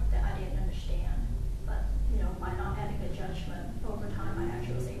there that I didn't understand. But, by not adding a judgment, over time I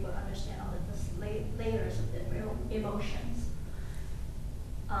actually was able to understand all the layers of the emotions.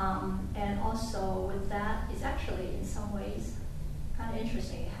 And also with that, it's actually in some ways kind of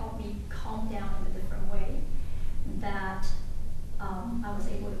interesting. It helped me calm down in a different way, that I was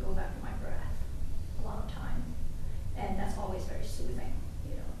able to go back to my breath a lot of time. And that's always very soothing.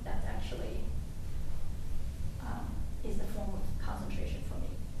 That's actually is the form of concentration for me,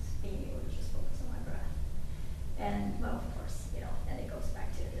 being able to just focus on my breath. And, well, of course, then it goes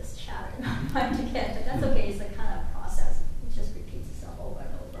back to this chatter in my mind again, but that's okay. It's a kind of process. It just repeats itself over and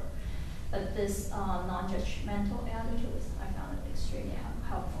over. But this non-judgmental attitude, I found it extremely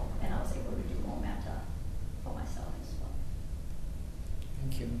helpful, and I was able to do more metta for myself as well.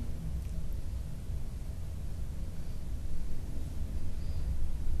 Thank you.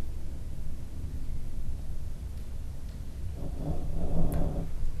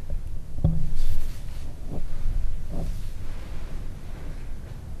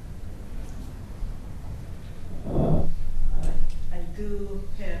 I do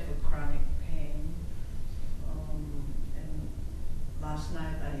have a chronic pain, and last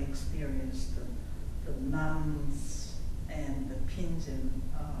night I experienced the numbs and the pins and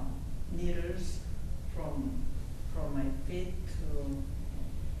needles from my feet to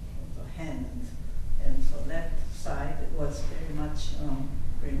the hand, and so left side was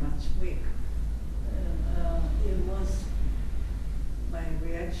very much weak. And it was, my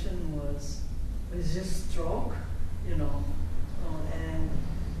reaction was this stroke, and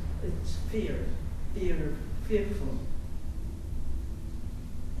it's fearful.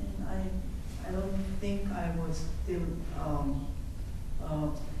 And I don't think I was still,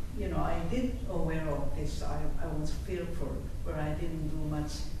 I did aware of this. I was fearful, but I didn't do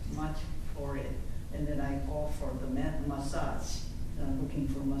much for it. And then I go for the massage, looking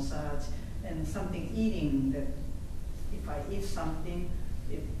for massage, and something eating that if I eat something,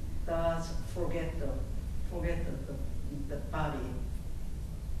 it does forget the body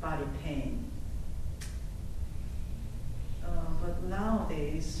pain. But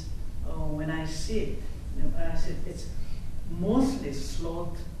nowadays, when I sit, it's mostly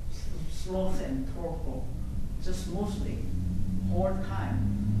sloth and torpor, just mostly, all time,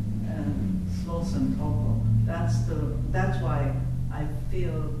 and sloth and torpor. That's why I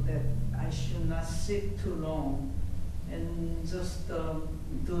feel that I should not sit too long, and just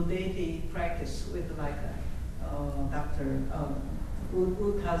do daily practice with like Dr.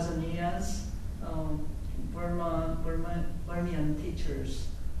 Utazania's Burmese teachers.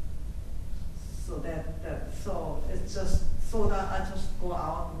 So it's just so that I just go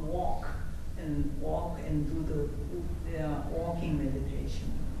out and walk and do the walking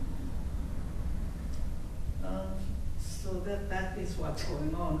meditation. So that is what's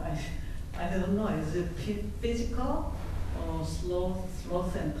going on. I don't know. Is it physical?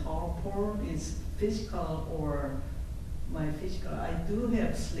 Sloth and torpor is physical, or my physical. I do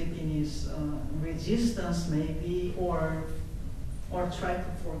have sleepiness, resistance maybe, or try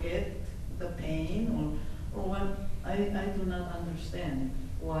to forget the pain, or what. I do not understand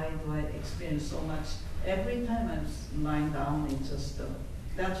why do I experience so much. Every time I'm lying down, it's just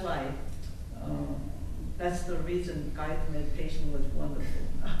that's why. That's the reason guided meditation was wonderful.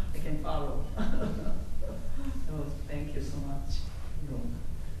 I can follow. So thank you so much.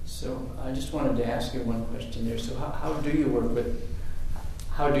 So I just wanted to ask you one question there. So how do you work with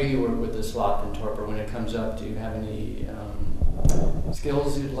the sloth and torpor when it comes up? Do you have any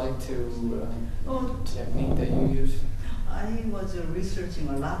skills you'd like to technique that you use? I was researching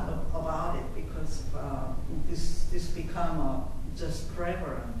a lot about it because this become just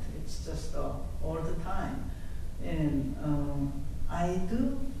prevalent. It's just all the time, and I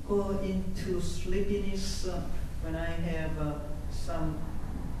do go into sleepiness when I have some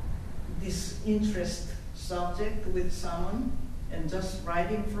disinterest subject with someone, and just right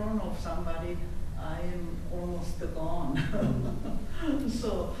in front of somebody, I am almost gone.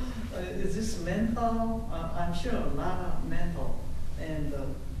 So is this mental? I'm sure a lot of mental, and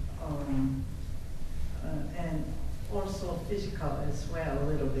also physical as well a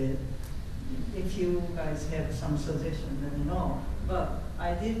little bit. If you guys have some suggestion, let me know. But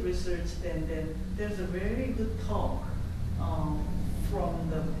I did research, and then there's a very good talk from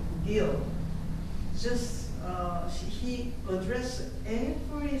the guild just he addressed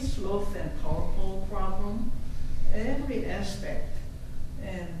every sloth and torpor problem, every aspect.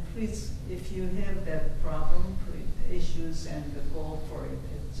 And please, if you have that problem, issues, and go for it.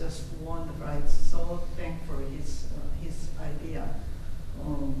 It's just wonderful. I'm so thankful for his idea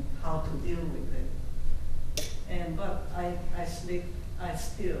on how to deal with it. And but I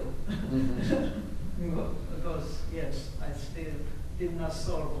still because yes, I still did not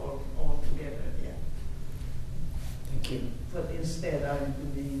solve all together yet. Thank you. But instead, I'm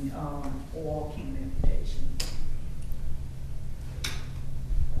doing walking meditation.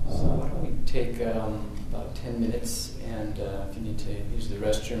 So why don't we take about 10 minutes, and if you need to use the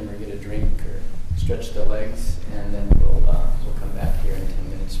restroom or get a drink or stretch the legs, and then we'll come back here in 10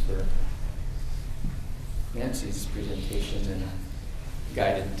 minutes for Nancy's presentation and a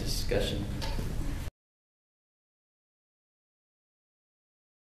guided discussion.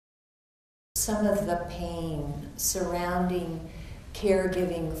 Some of the pain surrounding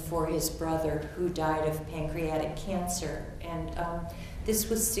caregiving for his brother who died of pancreatic cancer. And this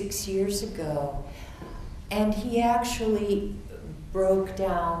was 6 years ago. And he actually broke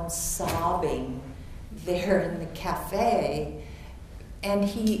down sobbing there in the cafe. And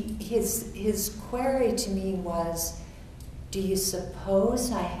his query to me was, do you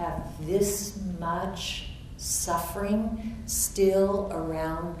suppose I have this much suffering still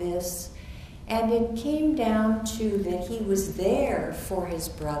around this? And it came down to that he was there for his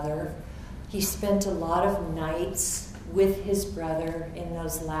brother. He spent a lot of nights with his brother in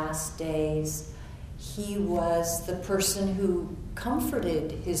those last days. He was the person who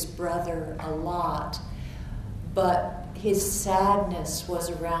comforted his brother a lot, but his sadness was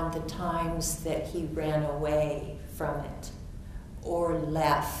around the times that he ran away from it, or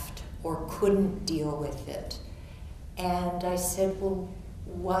left, or couldn't deal with it. And I said, well,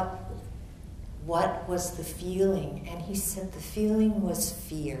 what was the feeling? And he said the feeling was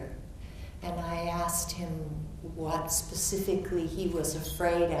fear. And I asked him what specifically he was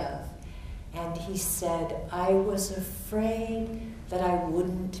afraid of. And he said, I was afraid that I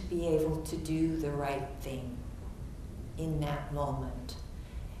wouldn't be able to do the right thing in that moment.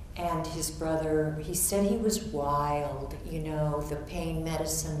 And his brother, he said he was wild, the pain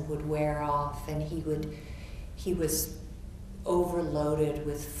medicine would wear off, and he was overloaded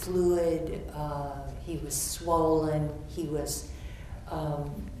with fluid, he was swollen, he was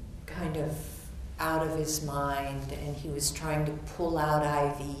kind of out of his mind, and he was trying to pull out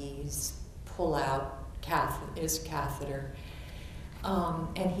IVs, pull out his catheter.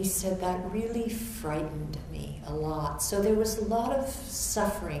 And he said that really frightened me a lot. So there was a lot of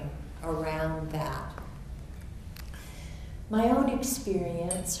suffering around that. My own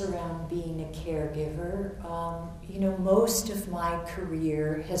experience around being a caregiver, most of my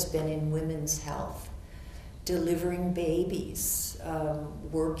career has been in women's health, delivering babies,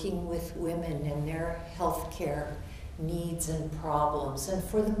 working with women and their healthcare needs and problems. And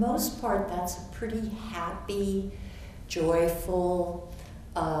for the most part, that's a pretty happy, joyful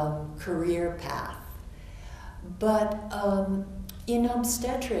career path. But in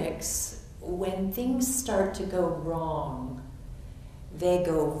obstetrics, when things start to go wrong, they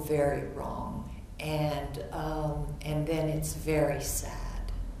go very wrong, and then it's very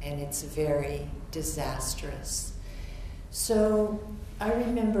sad and it's very disastrous. So I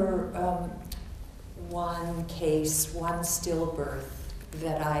remember one case, one stillbirth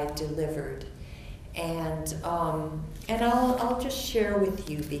that I delivered, and I'll just share with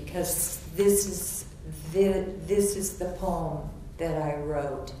you because this is the poem that I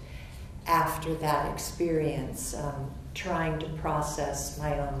wrote after that experience, trying to process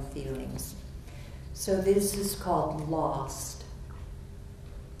my own feelings. So this is called Lost.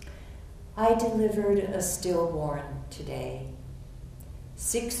 I delivered a stillborn today,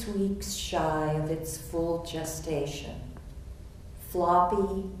 6 weeks shy of its full gestation,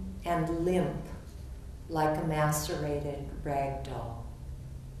 floppy and limp like a macerated rag doll.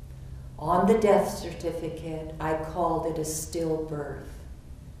 On the death certificate, I called it a stillbirth,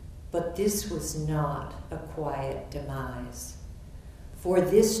 but this was not a quiet demise, for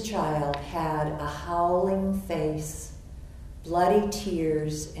this child had a howling face, bloody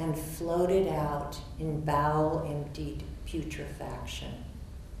tears, and floated out in bowel-emptied putrefaction.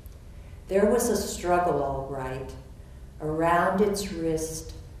 There was a struggle, all right, around its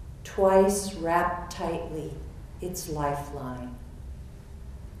wrist, twice wrapped tightly, its lifeline.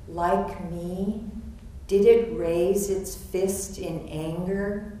 Like me, did it raise its fist in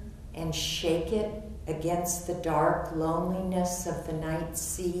anger and shake it against the dark loneliness of the night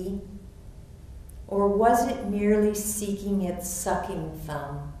sea? Or was it merely seeking its sucking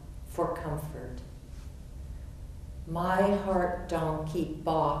thumb for comfort? my heart donkey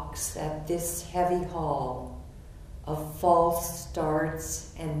balks at this heavy haul of false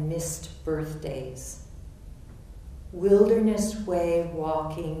starts and missed birthdays. Wilderness way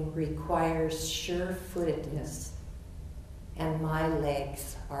walking requires sure-footedness, and my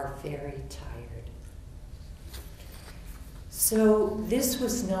legs are very tired. So this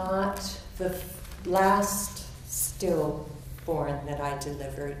was not the last stillborn that I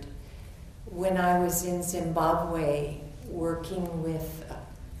delivered. When I was in Zimbabwe working with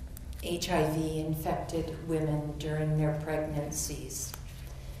HIV-infected women during their pregnancies,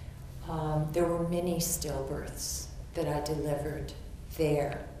 there were many stillbirths that I delivered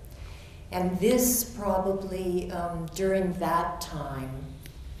there. And this probably, during that time,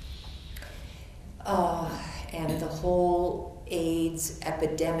 and the whole AIDS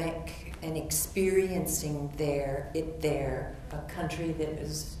epidemic and experiencing it there, a country that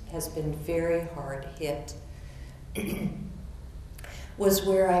has been very hard hit, was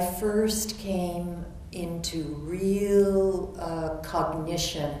where I first came into real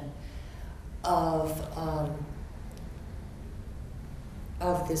cognition of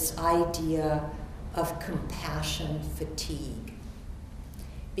this idea of compassion fatigue.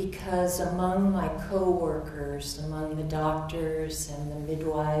 Because among my co-workers, among the doctors and the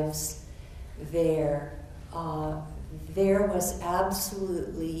midwives there was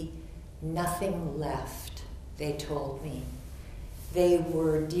absolutely nothing left, they told me. They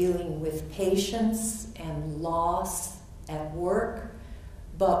were dealing with patients and loss at work,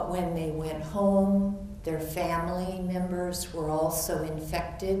 but when they went home, their family members were also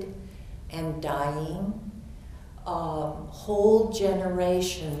infected and dying. Whole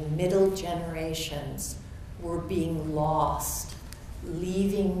generation, middle generations were being lost,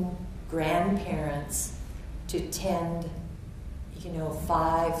 leaving grandparents to tend,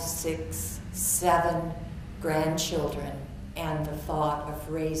 5, 6, 7 grandchildren, and the thought of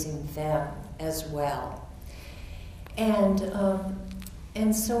raising them as well.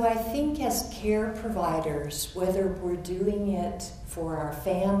 And so I think as care providers, whether we're doing it for our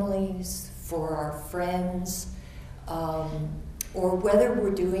families, for our friends, or whether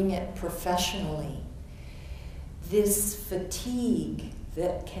we're doing it professionally, this fatigue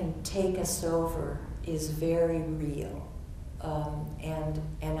that can take us over is very real.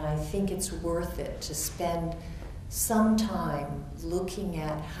 And I think it's worth it to spend some time looking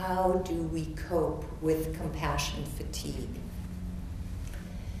at how do we cope with compassion fatigue.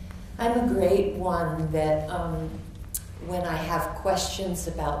 I'm a great one that when I have questions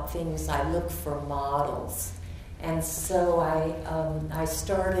about things, I look for models. And so I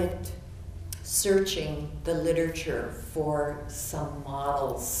started searching the literature for some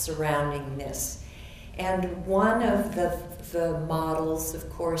models surrounding this. And one of the models, of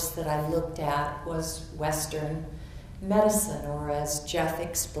course, that I looked at was Western medicine, or as Jeff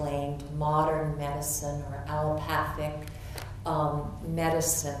explained, modern medicine or allopathic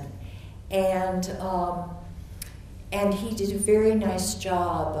medicine. And he did a very nice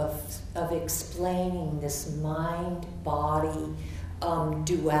job of explaining this mind-body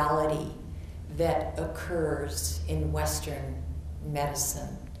duality that occurs in Western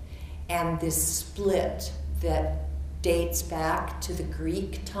medicine, and this split that dates back to the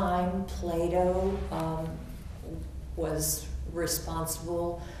Greek time. Plato was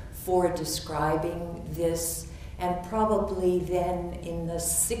responsible for describing this, and probably then in the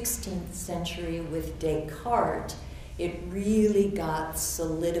 16th century with Descartes, it really got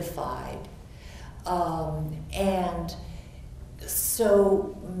solidified. And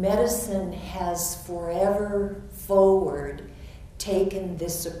so medicine has forever forward taken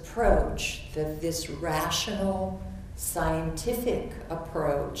this approach, this rational, scientific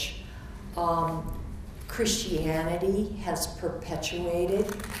approach. Christianity has perpetuated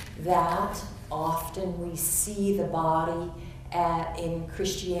that. Often we see the body in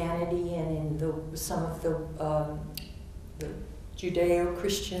Christianity and in some of the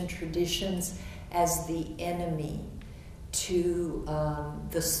Judeo-Christian traditions as the enemy to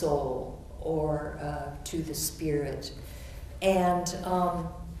the soul or to the spirit. And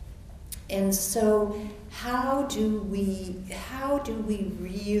so how do we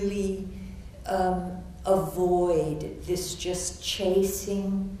really avoid this just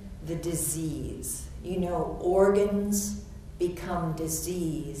chasing the disease? Organs become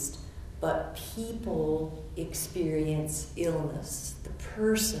diseased, but people experience illness. The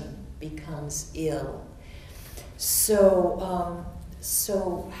person becomes ill. So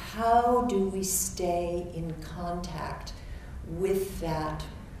how do we stay in contact with that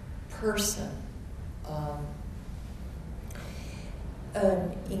person?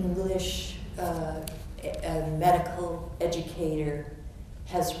 An English a medical educator,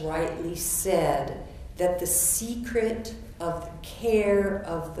 has rightly said that the secret of the care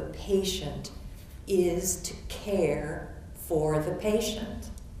of the patient is to care for the patient,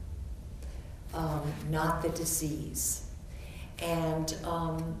 not the disease. And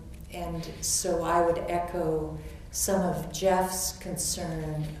so I would echo some of Jeff's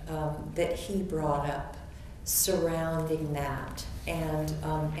concern that he brought up surrounding that, and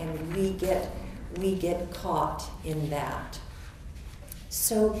we get caught in that.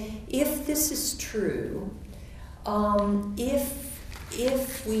 So if this is true,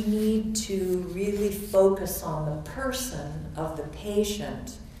 if we need to really focus on the person of the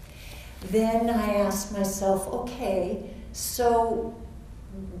patient, then I ask myself, okay, so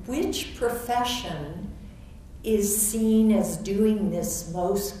which profession is seen as doing this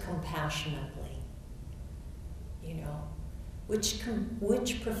most compassionately? You know, which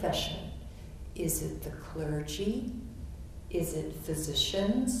profession? Is it the clergy? Is it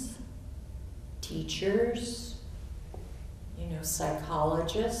physicians, teachers, you know,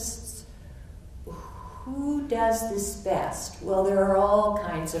 psychologists? Who does this best? Well, there are all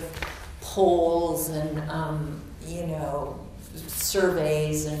kinds of polls and, you know,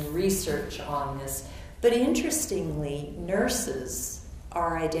 surveys and research on this. But interestingly, nurses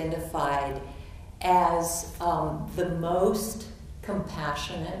are identified as the most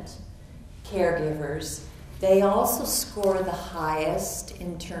compassionate caregivers. They also score the highest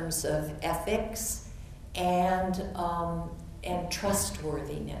in terms of ethics and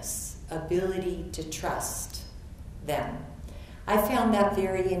trustworthiness, ability to trust them. I found that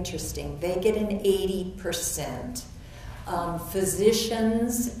very interesting. They get an 80%.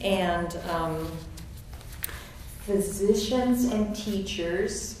 Physicians and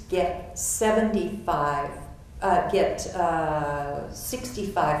teachers get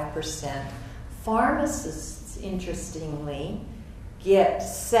 65%. Pharmacists, interestingly, get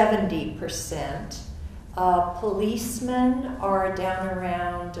 70%. Policemen are down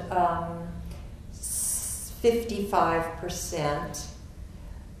around 55%.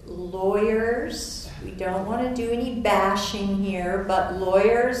 Lawyers, we don't want to do any bashing here, but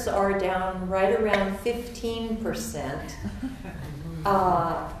lawyers are down right around 15%.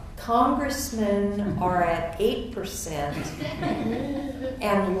 Congressmen are at 8%,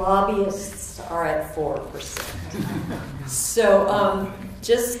 and lobbyists are at 4%. So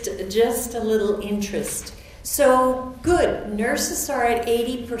just a little interest. So good, nurses are at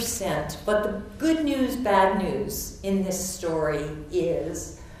 80%, but the good news, bad news in this story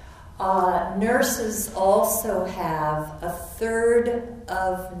is nurses also have a third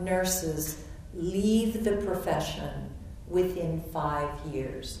of nurses leave the profession within 5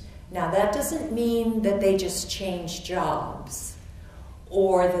 years. Now that doesn't mean that they just change jobs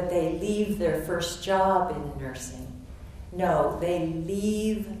or that they leave their first job in nursing. No, they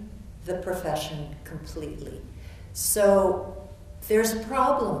leave the profession completely. So there's a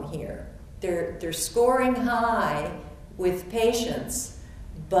problem here. They're scoring high with patients,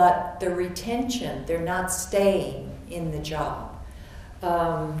 but the retention, they're not staying in the job.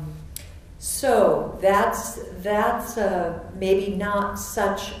 So that's maybe not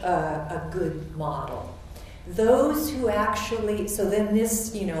such a good model. Those who actually, so then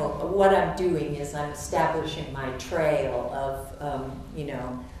this, you know, what I'm doing is I'm establishing my trail of, you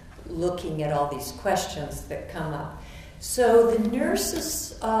know, looking at all these questions that come up. So the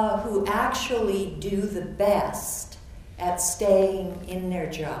nurses who actually do the best at staying in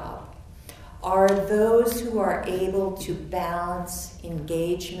their job are those who are able to balance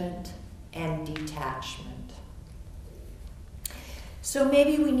engagement and detachment. So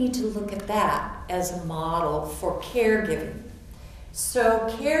maybe we need to look at that as a model for caregiving. So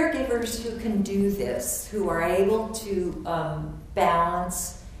caregivers who can do this, who are able to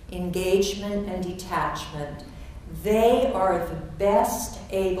balance engagement and detachment, they are the best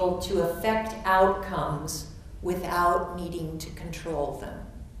able to affect outcomes without needing to control them.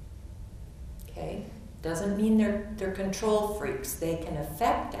 Okay? Doesn't mean they're control freaks. They can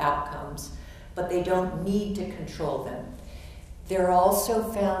affect outcomes, but they don't need to control them. They're also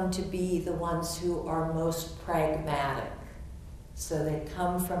found to be the ones who are most pragmatic. So they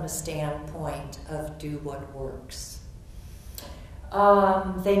come from a standpoint of do what works.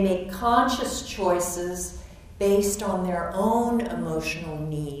 They make conscious choices based on their own emotional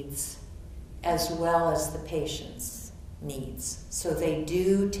needs as well as the patient's needs. So they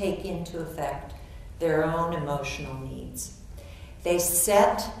do take into effect their own emotional needs. They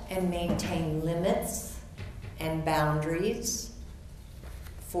set and maintain limits and boundaries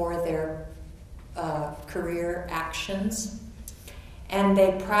for their career actions. and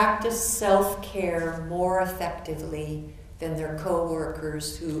they practice self-care more effectively than their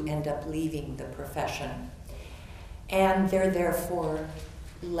co-workers who end up leaving the profession. And they're therefore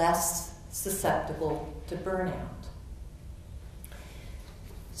less susceptible to burnout.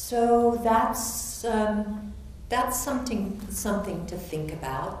 So that's something to think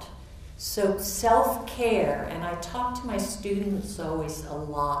about. So self-care, and I talk to my students always a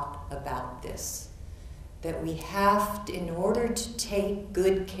lot about this, that we have to, in order to take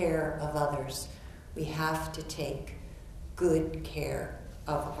good care of others, we have to take good care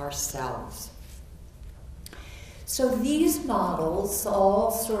of ourselves. So these models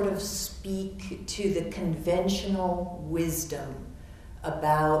all sort of speak to the conventional wisdom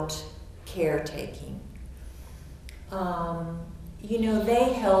about caretaking. You know,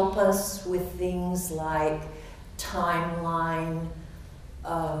 they help us with things like timeline,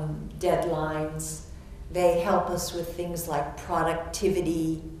 deadlines. They help us with things like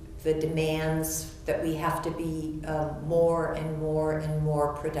productivity, the demands that we have to be more and more and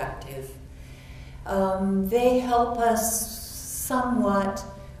more productive. They help us somewhat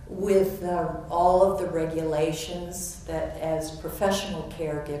with all of the regulations that as professional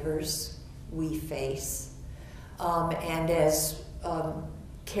caregivers we face. And as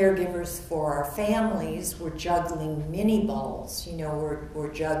caregivers for our families, we're juggling many balls. You know,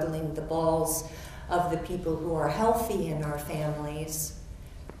 we're juggling the balls of the people who are healthy in our families.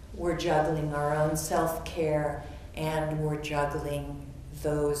 We're juggling our own self-care, and we're juggling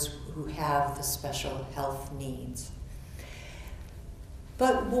those who have the special health needs.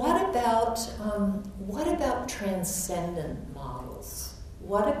 But what about transcendent models?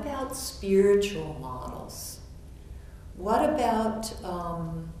 What about spiritual models? What about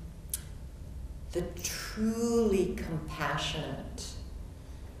the truly compassionate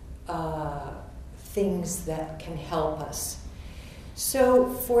things that can help us? So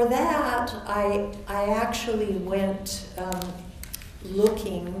for that, I actually went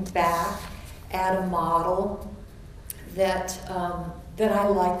looking back at a model that I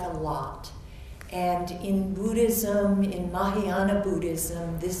like a lot. And in Buddhism, in Mahayana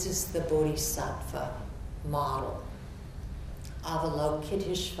Buddhism, this is the Bodhisattva model.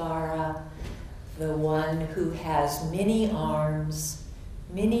 Avalokiteshvara, the one who has many arms,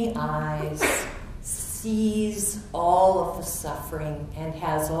 many eyes, sees all of the suffering, and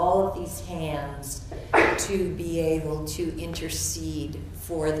has all of these hands to be able to intercede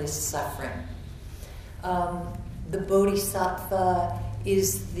for this suffering. The Bodhisattva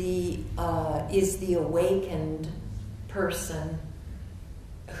is the awakened person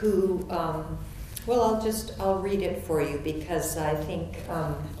who, I'll read it for you because I think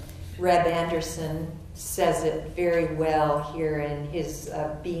Reb Anderson says it very well here in his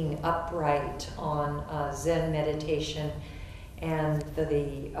Being Upright on Zen meditation and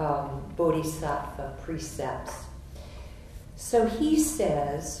the Bodhisattva precepts. So he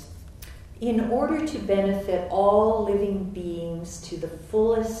says, in order to benefit all living beings to the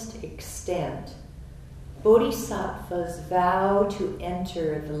fullest extent, Bodhisattvas vow to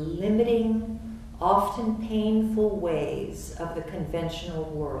enter the limiting, often painful ways of the conventional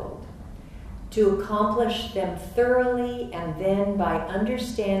world, to accomplish them thoroughly, and then by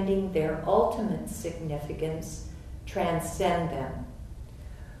understanding their ultimate significance, transcend them.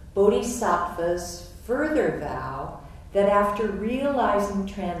 Bodhisattvas further vow that after realizing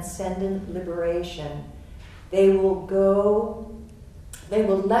transcendent liberation, they will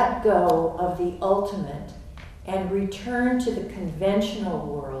let go of the ultimate and return to the conventional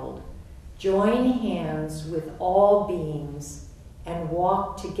world, join hands with all beings, and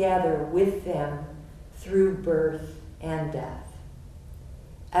walk together with them through birth and death.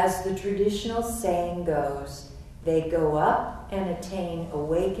 As the traditional saying goes, they go up and attain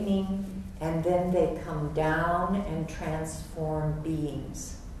awakening, and then they come down and transform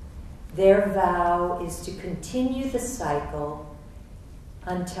beings. Their vow is to continue the cycle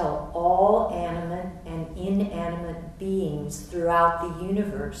until all animate and inanimate beings throughout the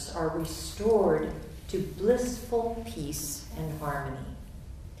universe are restored to blissful peace and harmony.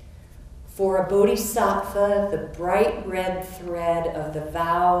 For a bodhisattva, the bright red thread of the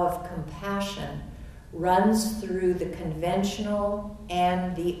vow of compassion runs through the conventional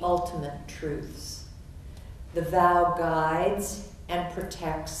and the ultimate truths. The vow guides and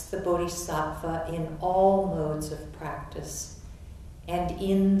protects the bodhisattva in all modes of practice and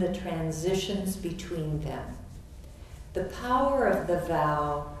in the transitions between them. The power of the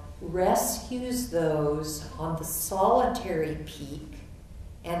vow rescues those on the solitary peak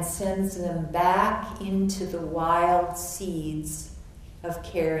and sends them back into the wild seeds of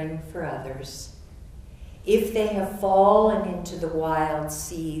caring for others. If they have fallen into the wild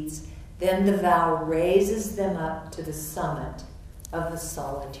seeds, then the vow raises them up to the summit of a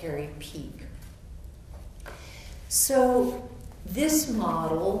solitary peak. So this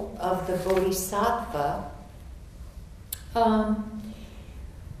model of the Bodhisattva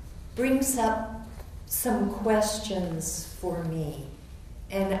brings up some questions for me.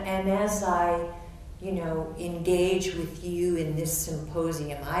 And as I, engage with you in this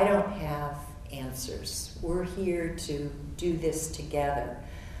symposium, I don't have answers. We're here to do this together.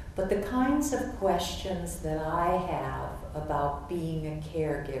 But the kinds of questions that I have about being a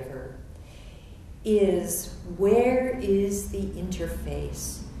caregiver is, where is the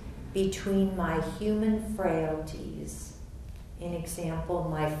interface between my human frailties, in example,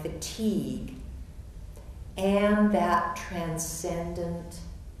 my fatigue, and that transcendent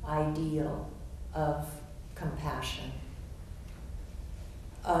ideal of compassion,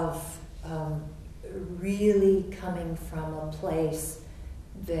 of really coming from a place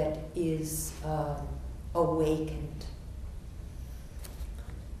that is awakened.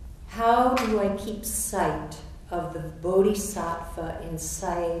 How do I keep sight of the Bodhisattva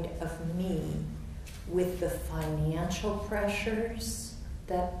inside of me with the financial pressures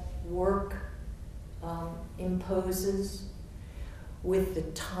that work imposes, with the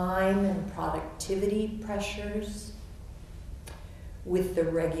time and productivity pressures, with the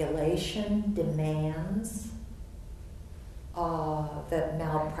regulation demands that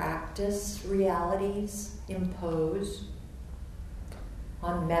malpractice realities impose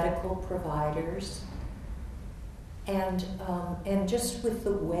on medical providers, and just with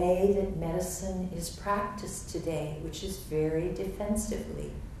the way that medicine is practiced today, which is very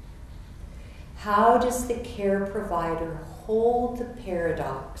defensively. How does the care provider hold the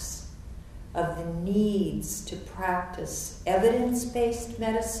paradox of the needs to practice evidence-based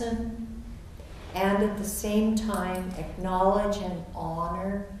medicine and at the same time acknowledge and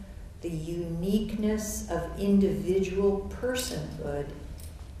honor the uniqueness of individual personhood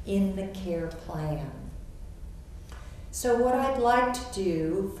in the care plan? So what I'd like to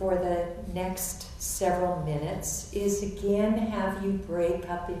do for the next several minutes is again have you break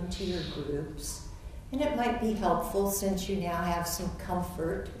up into your groups. And it might be helpful, since you now have some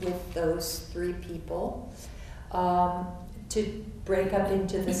comfort with those 3 people, to break up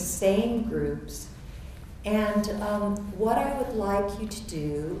into the same groups. And what I would like you to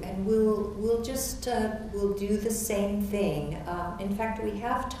do, and we'll do the same thing. In fact, we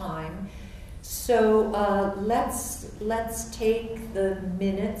have time. So let's take the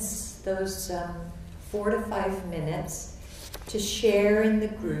minutes, those 4 to 5 minutes, to share in the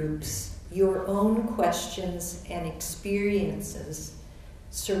groups your own questions and experiences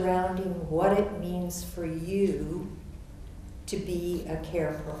surrounding what it means for you to be a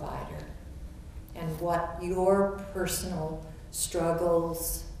care provider, and what your personal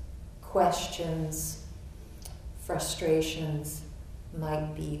struggles, questions, frustrations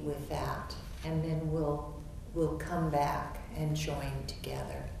might be with that. And then we'll come back and join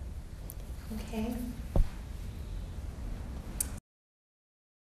together. Okay?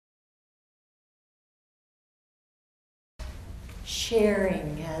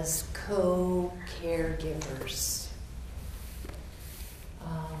 Sharing as co-caregivers.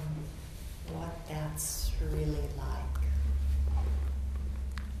 What that's really like.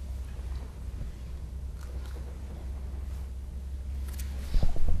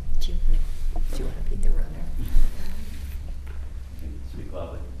 Do you want to be the runner? Speak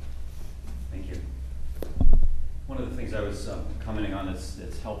loudly. Thank you. One of the things I was commenting on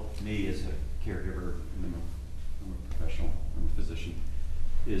that's helped me as a caregiver, and I'm a professional, I'm a physician,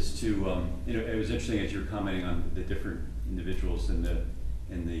 is to, it was interesting as you were commenting on the different individuals and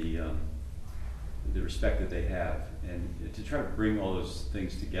the respect that they have, and to try to bring all those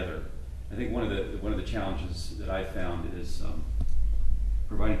things together. I think one of the challenges that I found is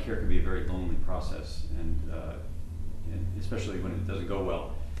providing care can be a very lonely process, and especially when it doesn't go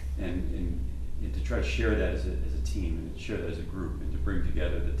well, and to try to share that as a team, and to share that as a group, and to bring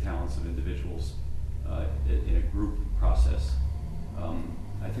together the talents of individuals in a group process,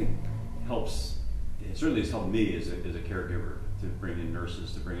 I think helps. It certainly has helped me as a caregiver to bring in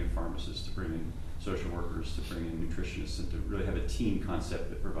nurses, to bring in pharmacists, to bring in social workers, to bring in nutritionists, and to really have a team concept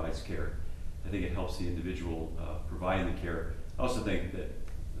that provides care. I think it helps the individual providing the care. I also think that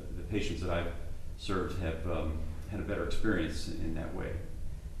the patients that I've served have had a better experience in that way.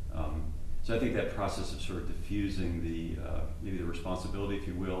 So I think that process of sort of diffusing the maybe the responsibility, if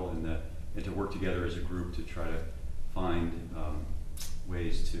you will, and to work together as a group to try to find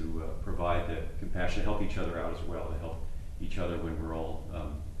ways to provide the compassion, to help each other out as well, to help each other when we're all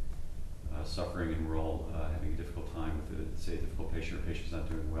suffering and we're all having a difficult time with, say, a difficult patient or patient's not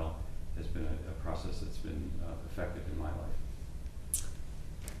doing well, has been a process that's been effective in my life.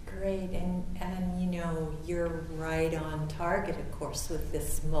 Great, and you know, you're right on target, of course, with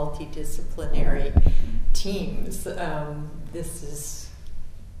this multidisciplinary teams. This is,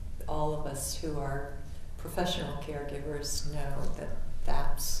 all of us who are professional caregivers know that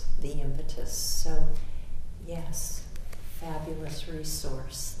that's the impetus. So, yes, fabulous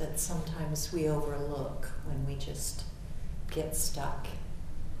resource that sometimes we overlook when we just get stuck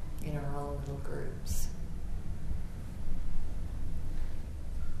in our own little groups.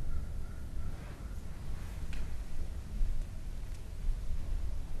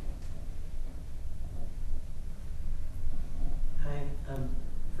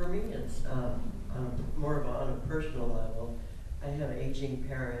 For me, it's more of on a personal level. I have aging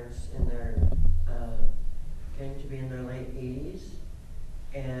parents in their getting to be in their late 80s,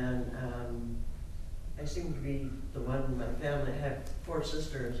 and I seem to be the one in my family. I have 4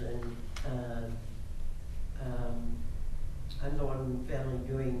 sisters, and I'm the one in the family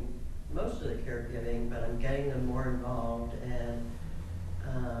doing most of the caregiving, but I'm getting them more involved, and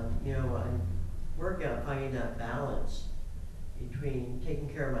you know, I'm working on finding that balance between taking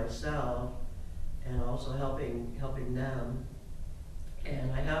care of myself and also helping them.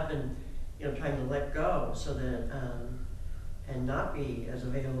 And I have been, you know, trying to let go so that and not be as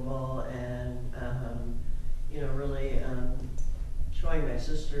available, and you know, really showing my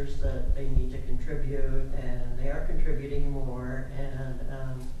sisters that they need to contribute, and they are contributing more, and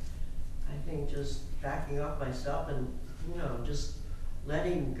I think just backing off myself and, you know, just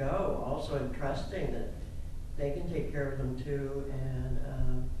letting go also, and trusting that they can take care of them too. And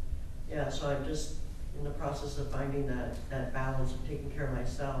yeah, so I'm just in the process of finding that balance of taking care of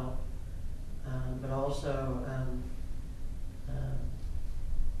myself, but also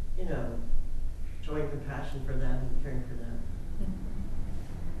you know, showing compassion for them and caring for them.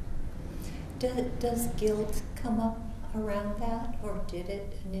 Does guilt come up around that, or did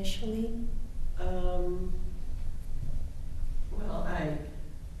it initially? Well, I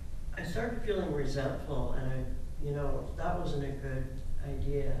started feeling resentful, and you know, that wasn't a good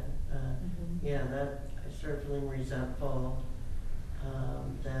idea. Yeah, that I started feeling resentful.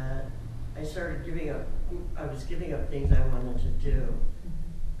 That I started giving up. I was giving up things I wanted to do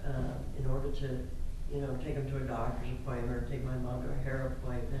in order to, you know, take them to a doctor's appointment or take my mom to a hair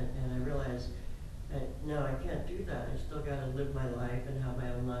appointment. And I realized that no, I can't do that. I still got to live my life and have my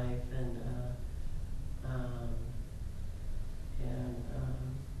own life, and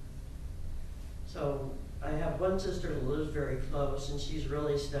so I have one sister who lives very close, and she's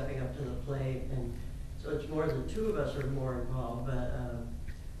really stepping up to the plate, and so it's more the 2 of us are more involved, but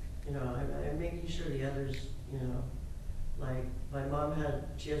you know, I'm making sure the others, you know, like my mom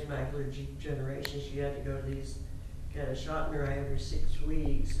she has macular degeneration. She had to go to get a shot in her eye every 6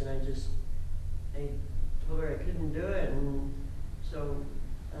 weeks, and I told her I couldn't do it, and so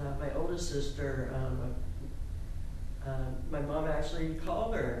my oldest sister, my mom actually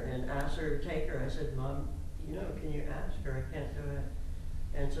called her and asked her to take her. I said, Mom, you know, can you ask her? I can't do it.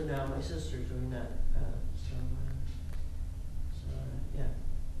 And so now my sister's doing that. Yeah.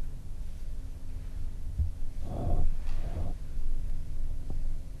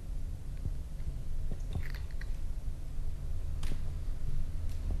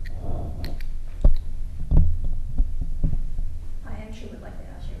 I actually would like to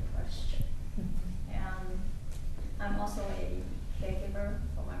ask you a question. And I'm also a caregiver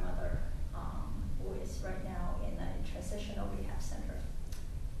for my mother, who is right now in a transitional rehab center.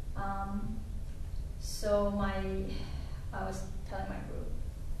 So I was telling my group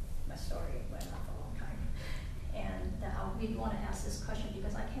my story, went on for a long time, and I really want to ask this question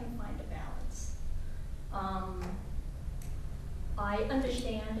because I can't find a balance. I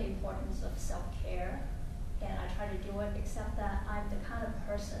understand the importance of self-care, and I try to do it, except that I'm the kind of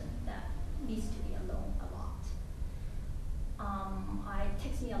person that needs to be alone a lot. It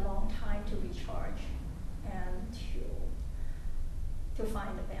takes me a long time to recharge and to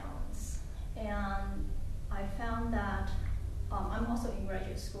find a balance. And I found that I'm also in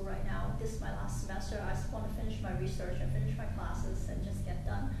graduate school right now. This is my last semester. I just want to finish my research and finish my classes and just get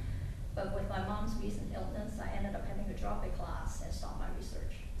done. But with my mom's recent illness, I ended up having to drop a class and stop my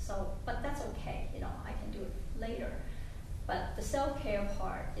research. So, but that's okay, you know, I can do it later. But the self-care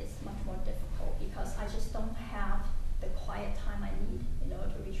part is much more difficult because I just don't have the quiet time I need in order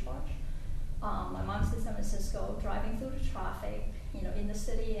to recharge. My mom's in San Francisco, driving through the traffic, you know, in the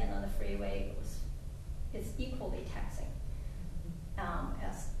city and on the freeway, it's equally taxing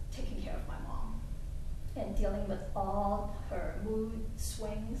as taking care of my mom and dealing with all her mood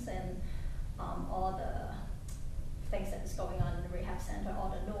swings and all the things that is going on in the rehab center, all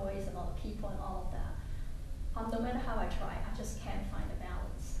the noise and all the people and all of that. No matter how I try, I just can't find a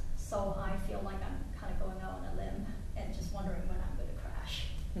balance. So I feel like I'm kind of going out on a limb and just wondering when I'm going to crash.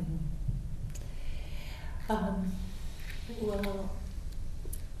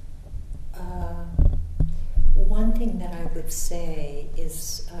 One thing that I would say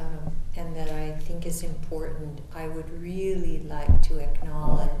is, and that I think is important, I would really like to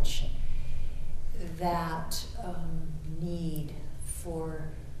acknowledge that need for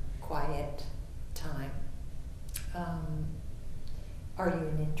quiet time. Are you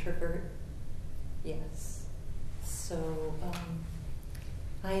an introvert? Yes. So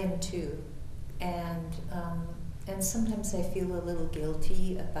I am too, and sometimes I feel a little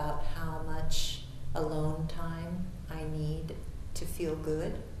guilty about how much alone time I need to feel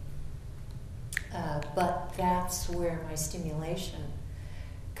good. But that's where my stimulation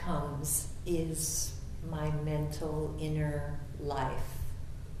comes, is my mental inner life,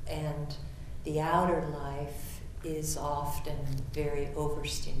 and the outer life is often very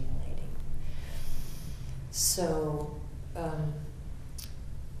overstimulating. So I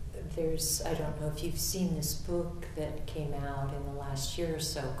don't know if you've seen this book that came out in the last year or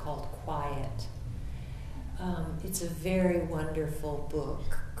so called Quiet. It's a very wonderful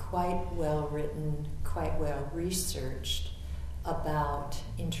book, quite well written, quite well researched about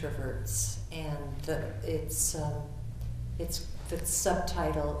introverts, and the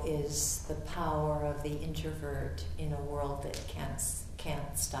subtitle is "The Power of the Introvert in a World That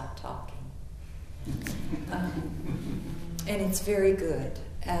Can't Stop Talking." And it's very good.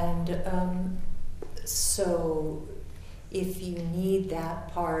 And so if you need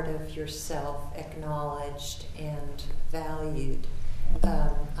that part of yourself acknowledged and valued,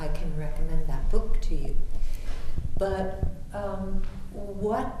 I can recommend that book to you. But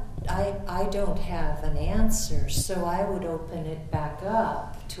I don't have an answer, so I would open it back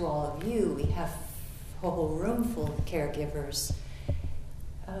up to all of you. We have a whole room full of caregivers.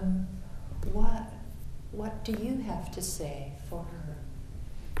 What do you have to say for her?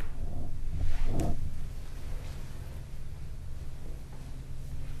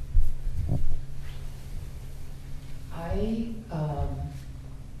 I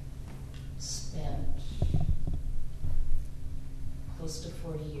spent close to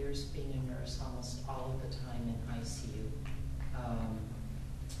 40 years being a nurse, almost all of the time in ICU.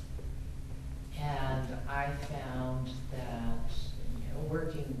 And I found that,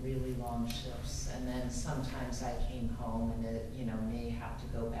 working really long shifts, and then sometimes I came home and may have to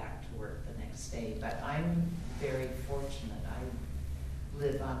go back to work the next day. But I'm very fortunate. I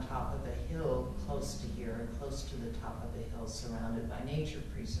live on top of a hill close to here, close to the top of the hill, surrounded by nature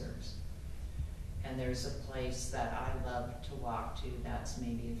preserves. And there's a place that I love to walk to that's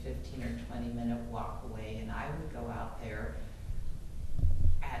maybe a 15 or 20-minute walk away, and I would go out there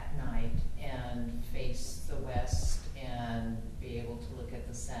at night and face the west and be able to look at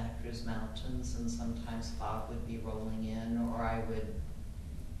the Santa Cruz Mountains, and sometimes fog would be rolling in, or I would,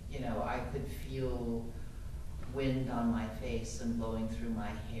 I could feel wind on my face and blowing through my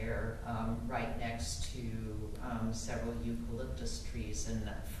hair, right next to several eucalyptus trees. And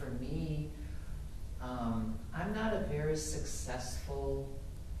for me, I'm not a very successful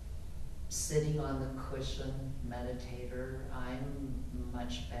sitting on the cushion meditator. I'm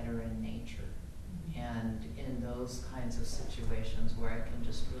much better in nature. And in those kinds of situations where I can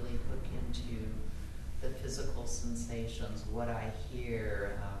just really hook into the physical sensations, what I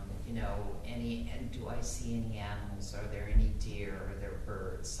hear, and do I see any animals? Are there any deer? Are there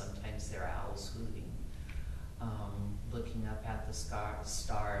birds? Sometimes there are owls hooting. Looking up at the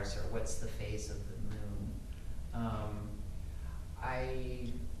stars, or what's the phase of the moon.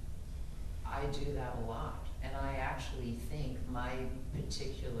 I do that a lot, and I actually think my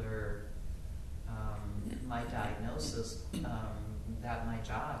particular my diagnosis, that my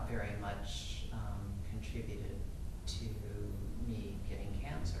job very much contributed to me getting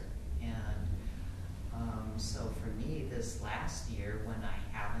cancer. And so for me, this last year, when I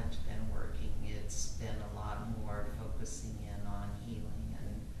haven't been working, it's been a lot more focusing in on healing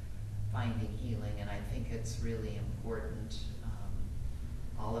and finding healing. And I think it's really important.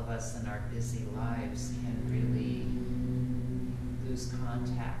 All of us in our busy lives can really lose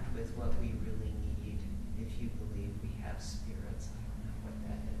contact with what we really need. If you believe we have spirits, I don't know what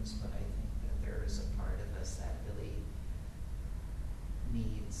that is, but I think that there is a part of us that really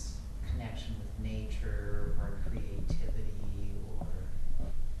needs connection with nature or creativity, or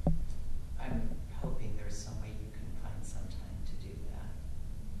I'm hoping there's some way you can find some time to do that.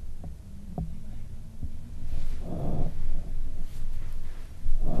 Anyway.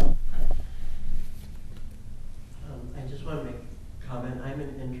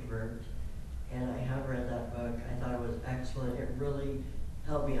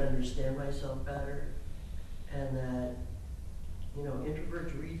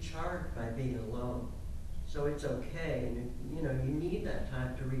 caregivers recharge by being alone. So it's okay, and you know, you need that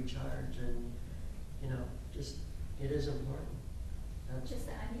time to recharge, and you know, just it is important. Just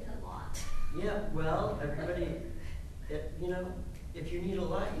that I need a lot. Yeah, well, everybody, you know, if you need a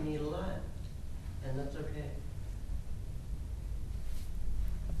lot, you need a lot, and that's okay.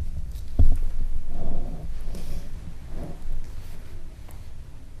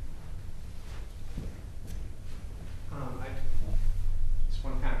 Just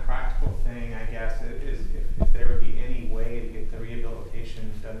one kind of practical thing, I guess, is if there would be any way to get the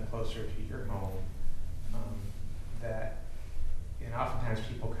rehabilitation done closer to your home, that, and oftentimes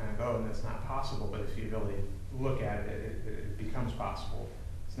people kind of go, and that's not possible, but if you really look at it, it becomes possible.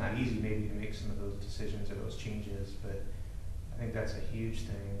 It's not easy maybe to make some of those decisions or those changes, but I think that's a huge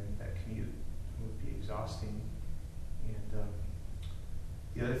thing, and that commute would be exhausting. And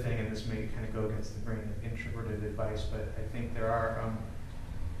the other thing, and this may kind of go against the grain of introverted advice, but I think there are,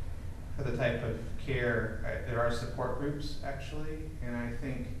 for the type of care, there are support groups actually, and I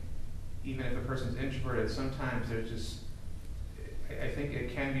think even if a person's introverted, sometimes there's just, I think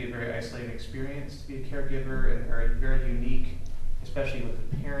it can be a very isolating experience to be a caregiver, and are very unique, especially with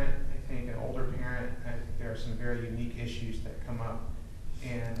the parent, I think, an older parent. I think there are some very unique issues that come up,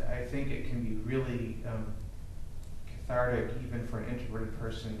 and I think it can be really cathartic even for an introverted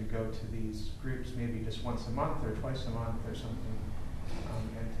person to go to these groups maybe just once a month or twice a month or something,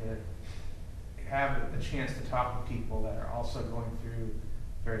 and to have the chance to talk with people that are also going through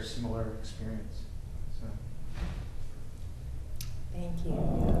very similar experience. So. Thank you.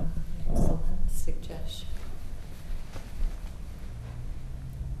 Yeah. Excellent suggestion.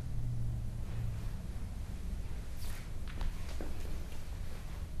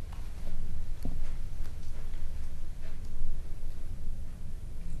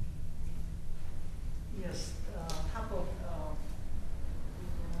 Yes, top of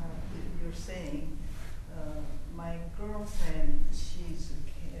you're saying, my girlfriend, she's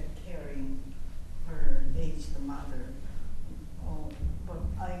caring her aged mother. But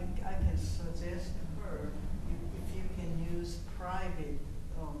I can suggest to her if you can use private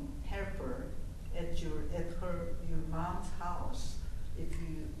helper at your mom's house, if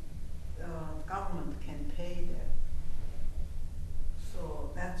you government can pay that.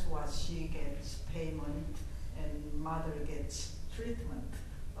 So that's what she gets payment, and mother gets treatment,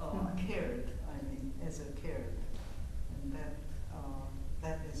 cared. I mean, as a cared, and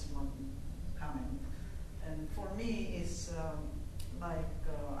that is one comment. And for me, it's like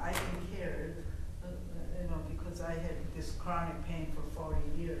I've been cared, you know, because I had this chronic pain for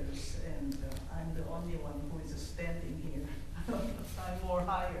 40 years, and I'm the only one who is standing here. I'm more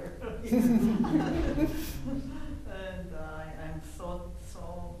higher. And I'm so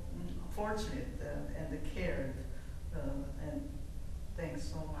fortunate and cared, and thanks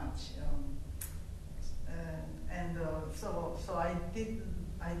so much. So I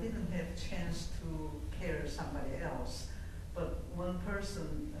didn't have chance to care somebody else, but one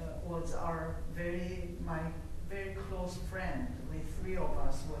person was my very close friend. We three of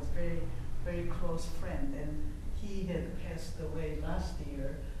us was very close friend, and he had passed away last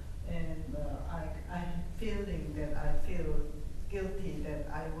year, and I feeling that I feel guilty that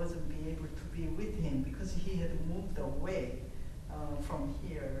I wasn't be able to be with him because he had moved away from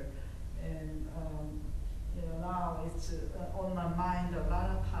here, and you know, now it's on my mind a lot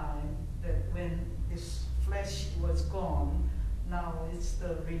of time that when this flesh was gone, now it's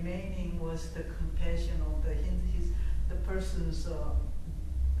the remaining was the compassion of the person's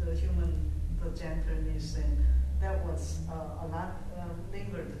the human, the gentleness, and that was a lot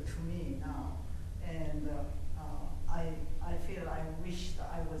lingered to me now, and I feel I wished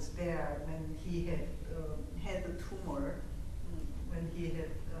I was there when he had the tumor, when he had.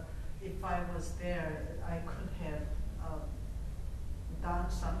 If I was there, I could have done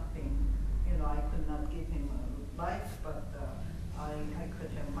something. You know, I could not give him a life, but I could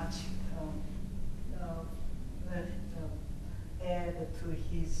have much add to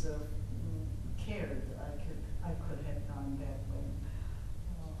his care. I could have done that way,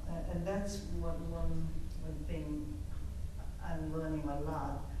 and that's one thing I'm learning a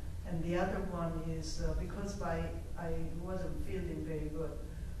lot. And the other one is because I wasn't feeling very good.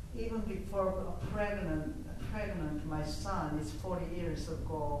 Even before pregnant, my son is 40 years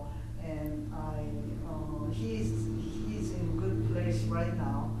ago, and he's in good place right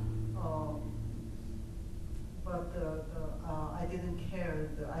now. But I didn't care.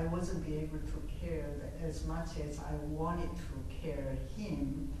 I wasn't be able to care as much as I wanted to care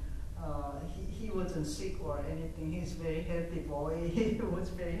him. He wasn't sick or anything. He's a very healthy boy. He was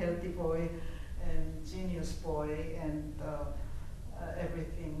a very healthy boy and genius boy, and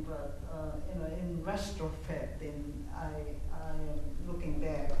everything, but in retrospect, I am looking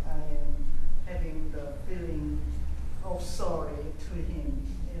back, I am having the feeling of sorry to him,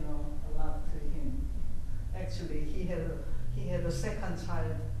 a lot to him. Actually, he had a second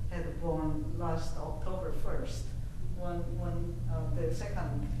child, had born last October 1st. When the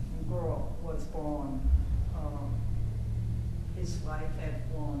second girl was born, his wife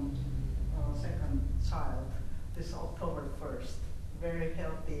had born second child this October 1st, very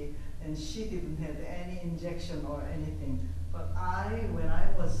healthy, and she didn't have any injection or anything. But when I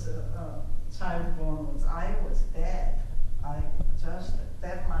was child born, I was bad. I just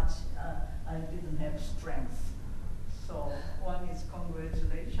that much, I didn't have strength. So one is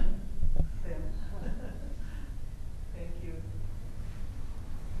congratulations, them. Thank you.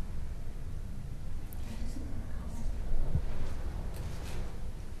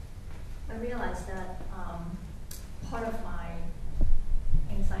 I realized that part of my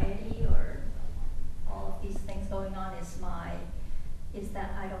anxiety or all of these things going on is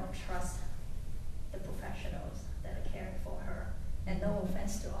that I don't trust the professionals that are caring for her. And no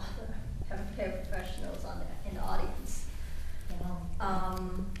offense to all the healthcare professionals in the audience.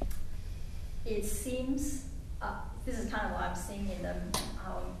 It seems, this is kind of what I'm seeing in the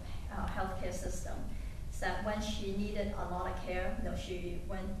healthcare system, is that when she needed a lot of care, she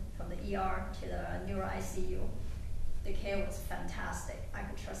went from the ER to the neuro ICU, the care was fantastic. I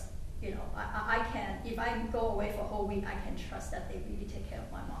could trust, I can, if I go away for a whole week, I can trust that they really take care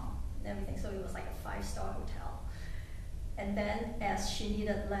of my mom and everything. So it was like a 5-star hotel. And then as she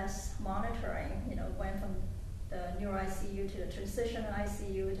needed less monitoring, went from the neuro ICU to the transition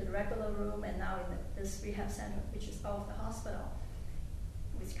ICU to the regular room, and now in this rehab center, which is both the hospital,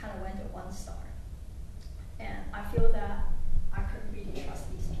 which kind of went to 1-star. And I feel that I couldn't really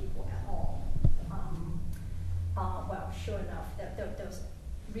trust these people at all. Well, sure enough, there was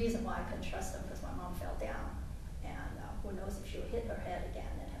a reason why I couldn't trust them, because my mom fell down, and who knows if she'll hit her head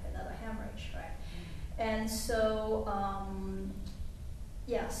again and have another hemorrhage, right? And so,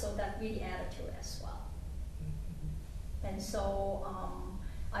 so that really added to it as well. And so,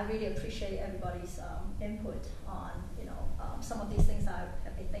 I really appreciate everybody's input on, some of these things I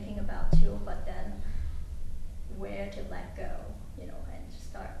have been thinking about too, but then where to let go, and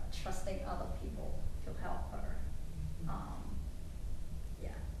start trusting other people to help her.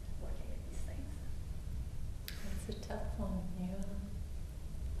 Working with these things. It's a tough one, yeah.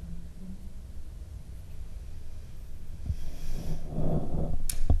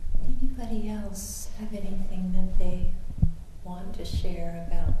 Anybody else have anything that they want to share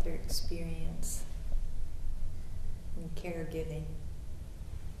about their experience in caregiving?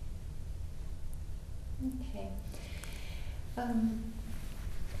 Okay.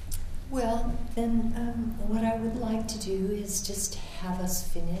 Well, then what I would like to do is just have us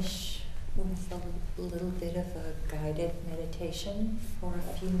finish with a little bit of a guided meditation for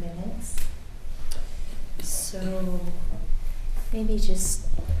a few minutes. So maybe just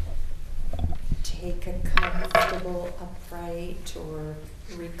take a comfortable upright or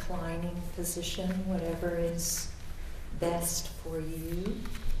reclining position, whatever is best for you.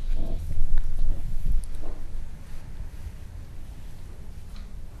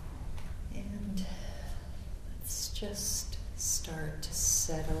 And let's just start to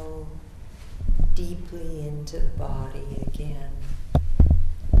settle deeply into the body again.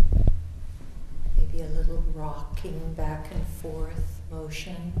 Maybe a little rocking back and forth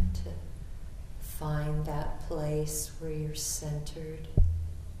motion to find that place where you're centered,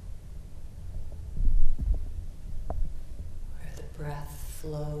 where the breath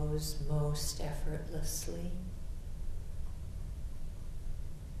flows most effortlessly.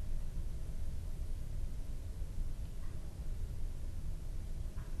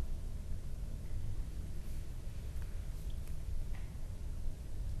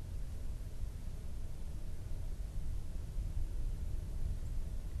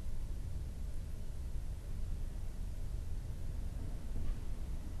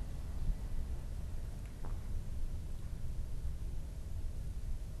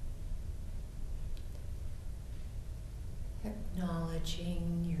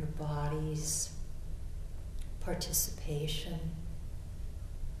 Acknowledging your body's participation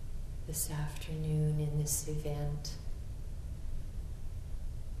this afternoon in this event,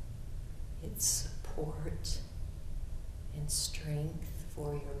 its support and strength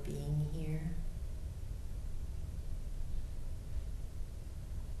for your being here.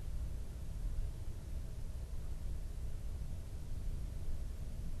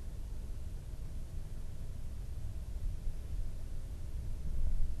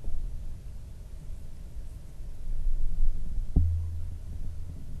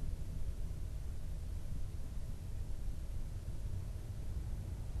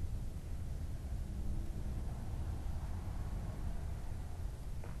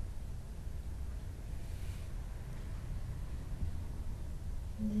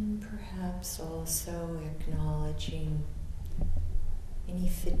 perhaps also acknowledging any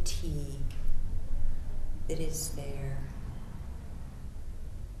fatigue that is there.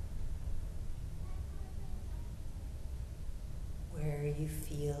 Where you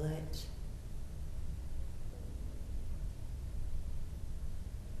feel it.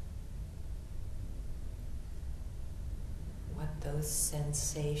 What those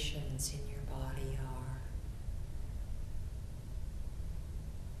sensations in your body are.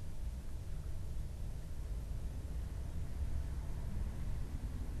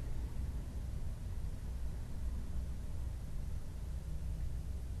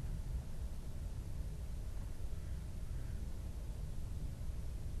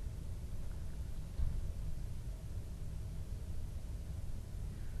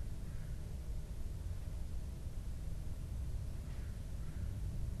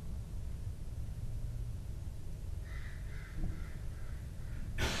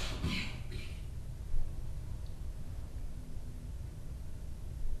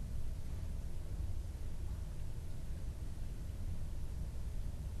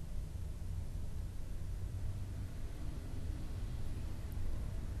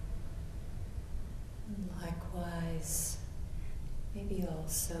 Likewise, maybe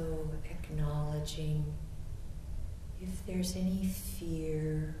also acknowledging if there's any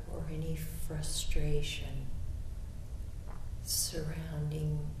fear or any frustration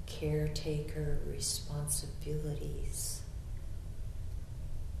surrounding caretaker responsibilities,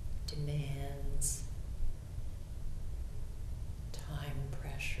 demands, time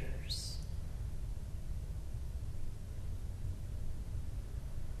pressures.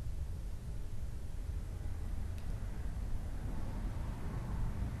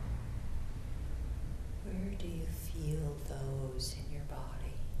 Where do you feel those in your body?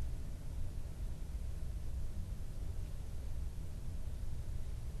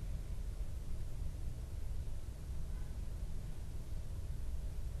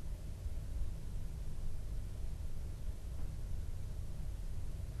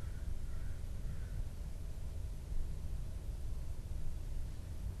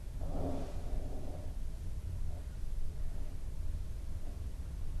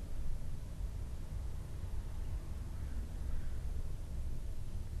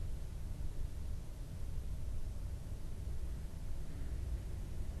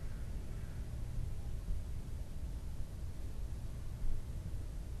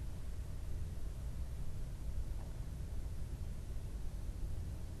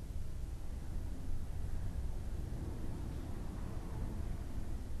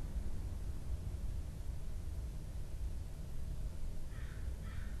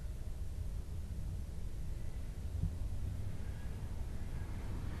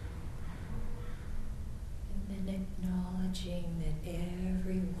 And acknowledging that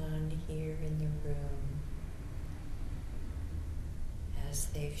everyone here in the room, as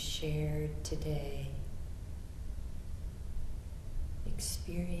they've shared today,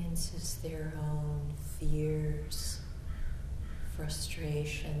 experiences their own fears,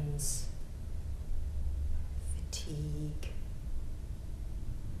 frustrations, fatigue.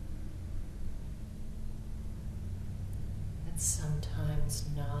 That's sometimes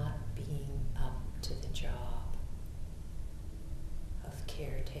not being up to the job of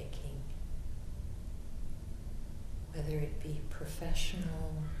caretaking, whether it be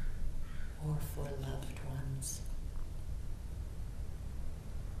professional or for loved ones.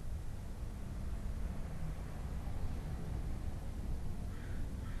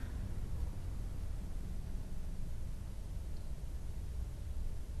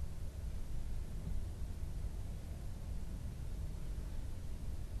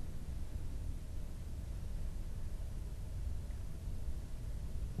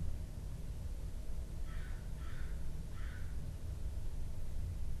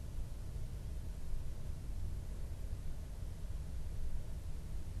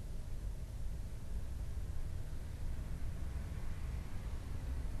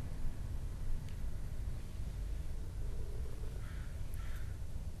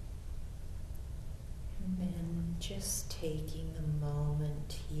 Just taking a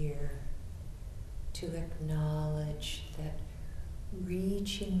moment here to acknowledge that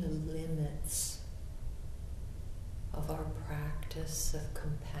reaching the limits of our practice of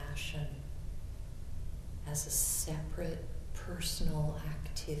compassion as a separate personal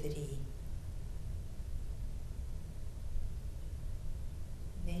activity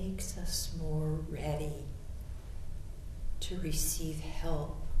makes us more ready to receive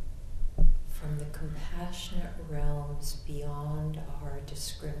help from the compassionate realms beyond our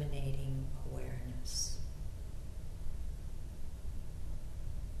discriminating awareness.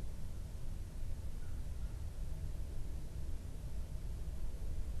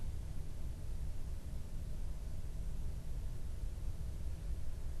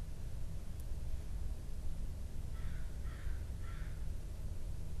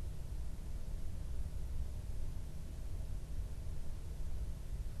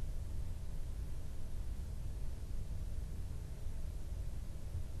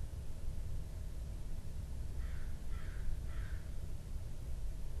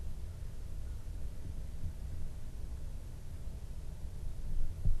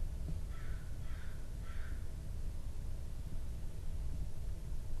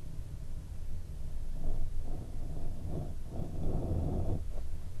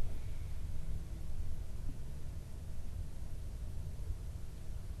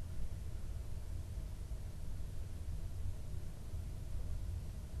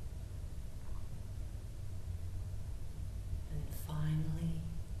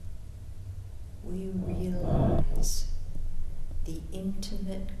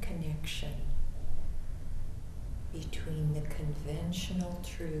 connection between the conventional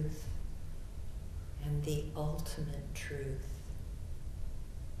truth and the ultimate truth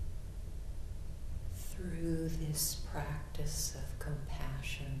through this practice of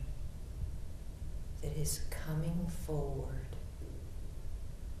compassion that is coming forward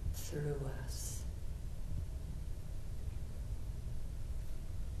through us.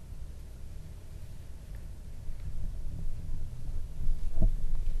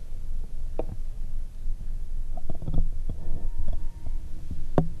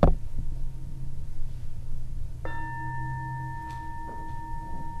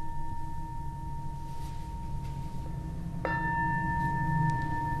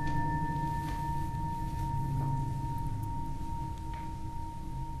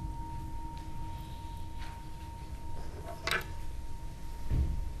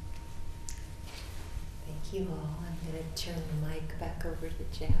 Thank you all. I'm going to turn the mic back over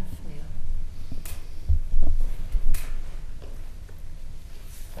to Jeff now.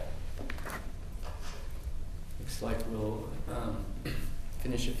 Looks like we'll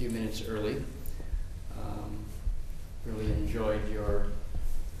finish a few minutes early. Really enjoyed your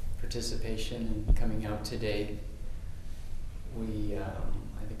participation and coming out today.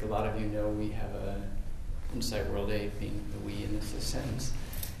 I think a lot of you know we have a Insight World Day, being the we in this sense,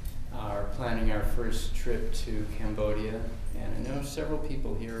 are planning our first trip to Cambodia, and I know several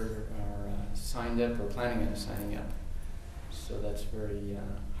people here are signed up or planning on signing up. So that's very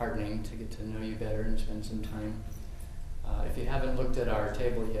heartening to get to know you better and spend some time. If you haven't looked at our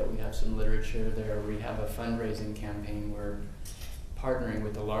table yet, we have some literature there. We have a fundraising campaign. We're partnering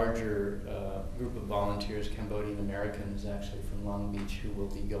with a larger group of volunteers, Cambodian Americans actually from Long Beach, who will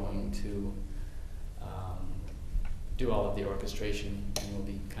be going to do all of the orchestration, and we'll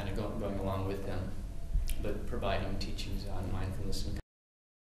be kind of going along with them, but providing teachings on mindfulness and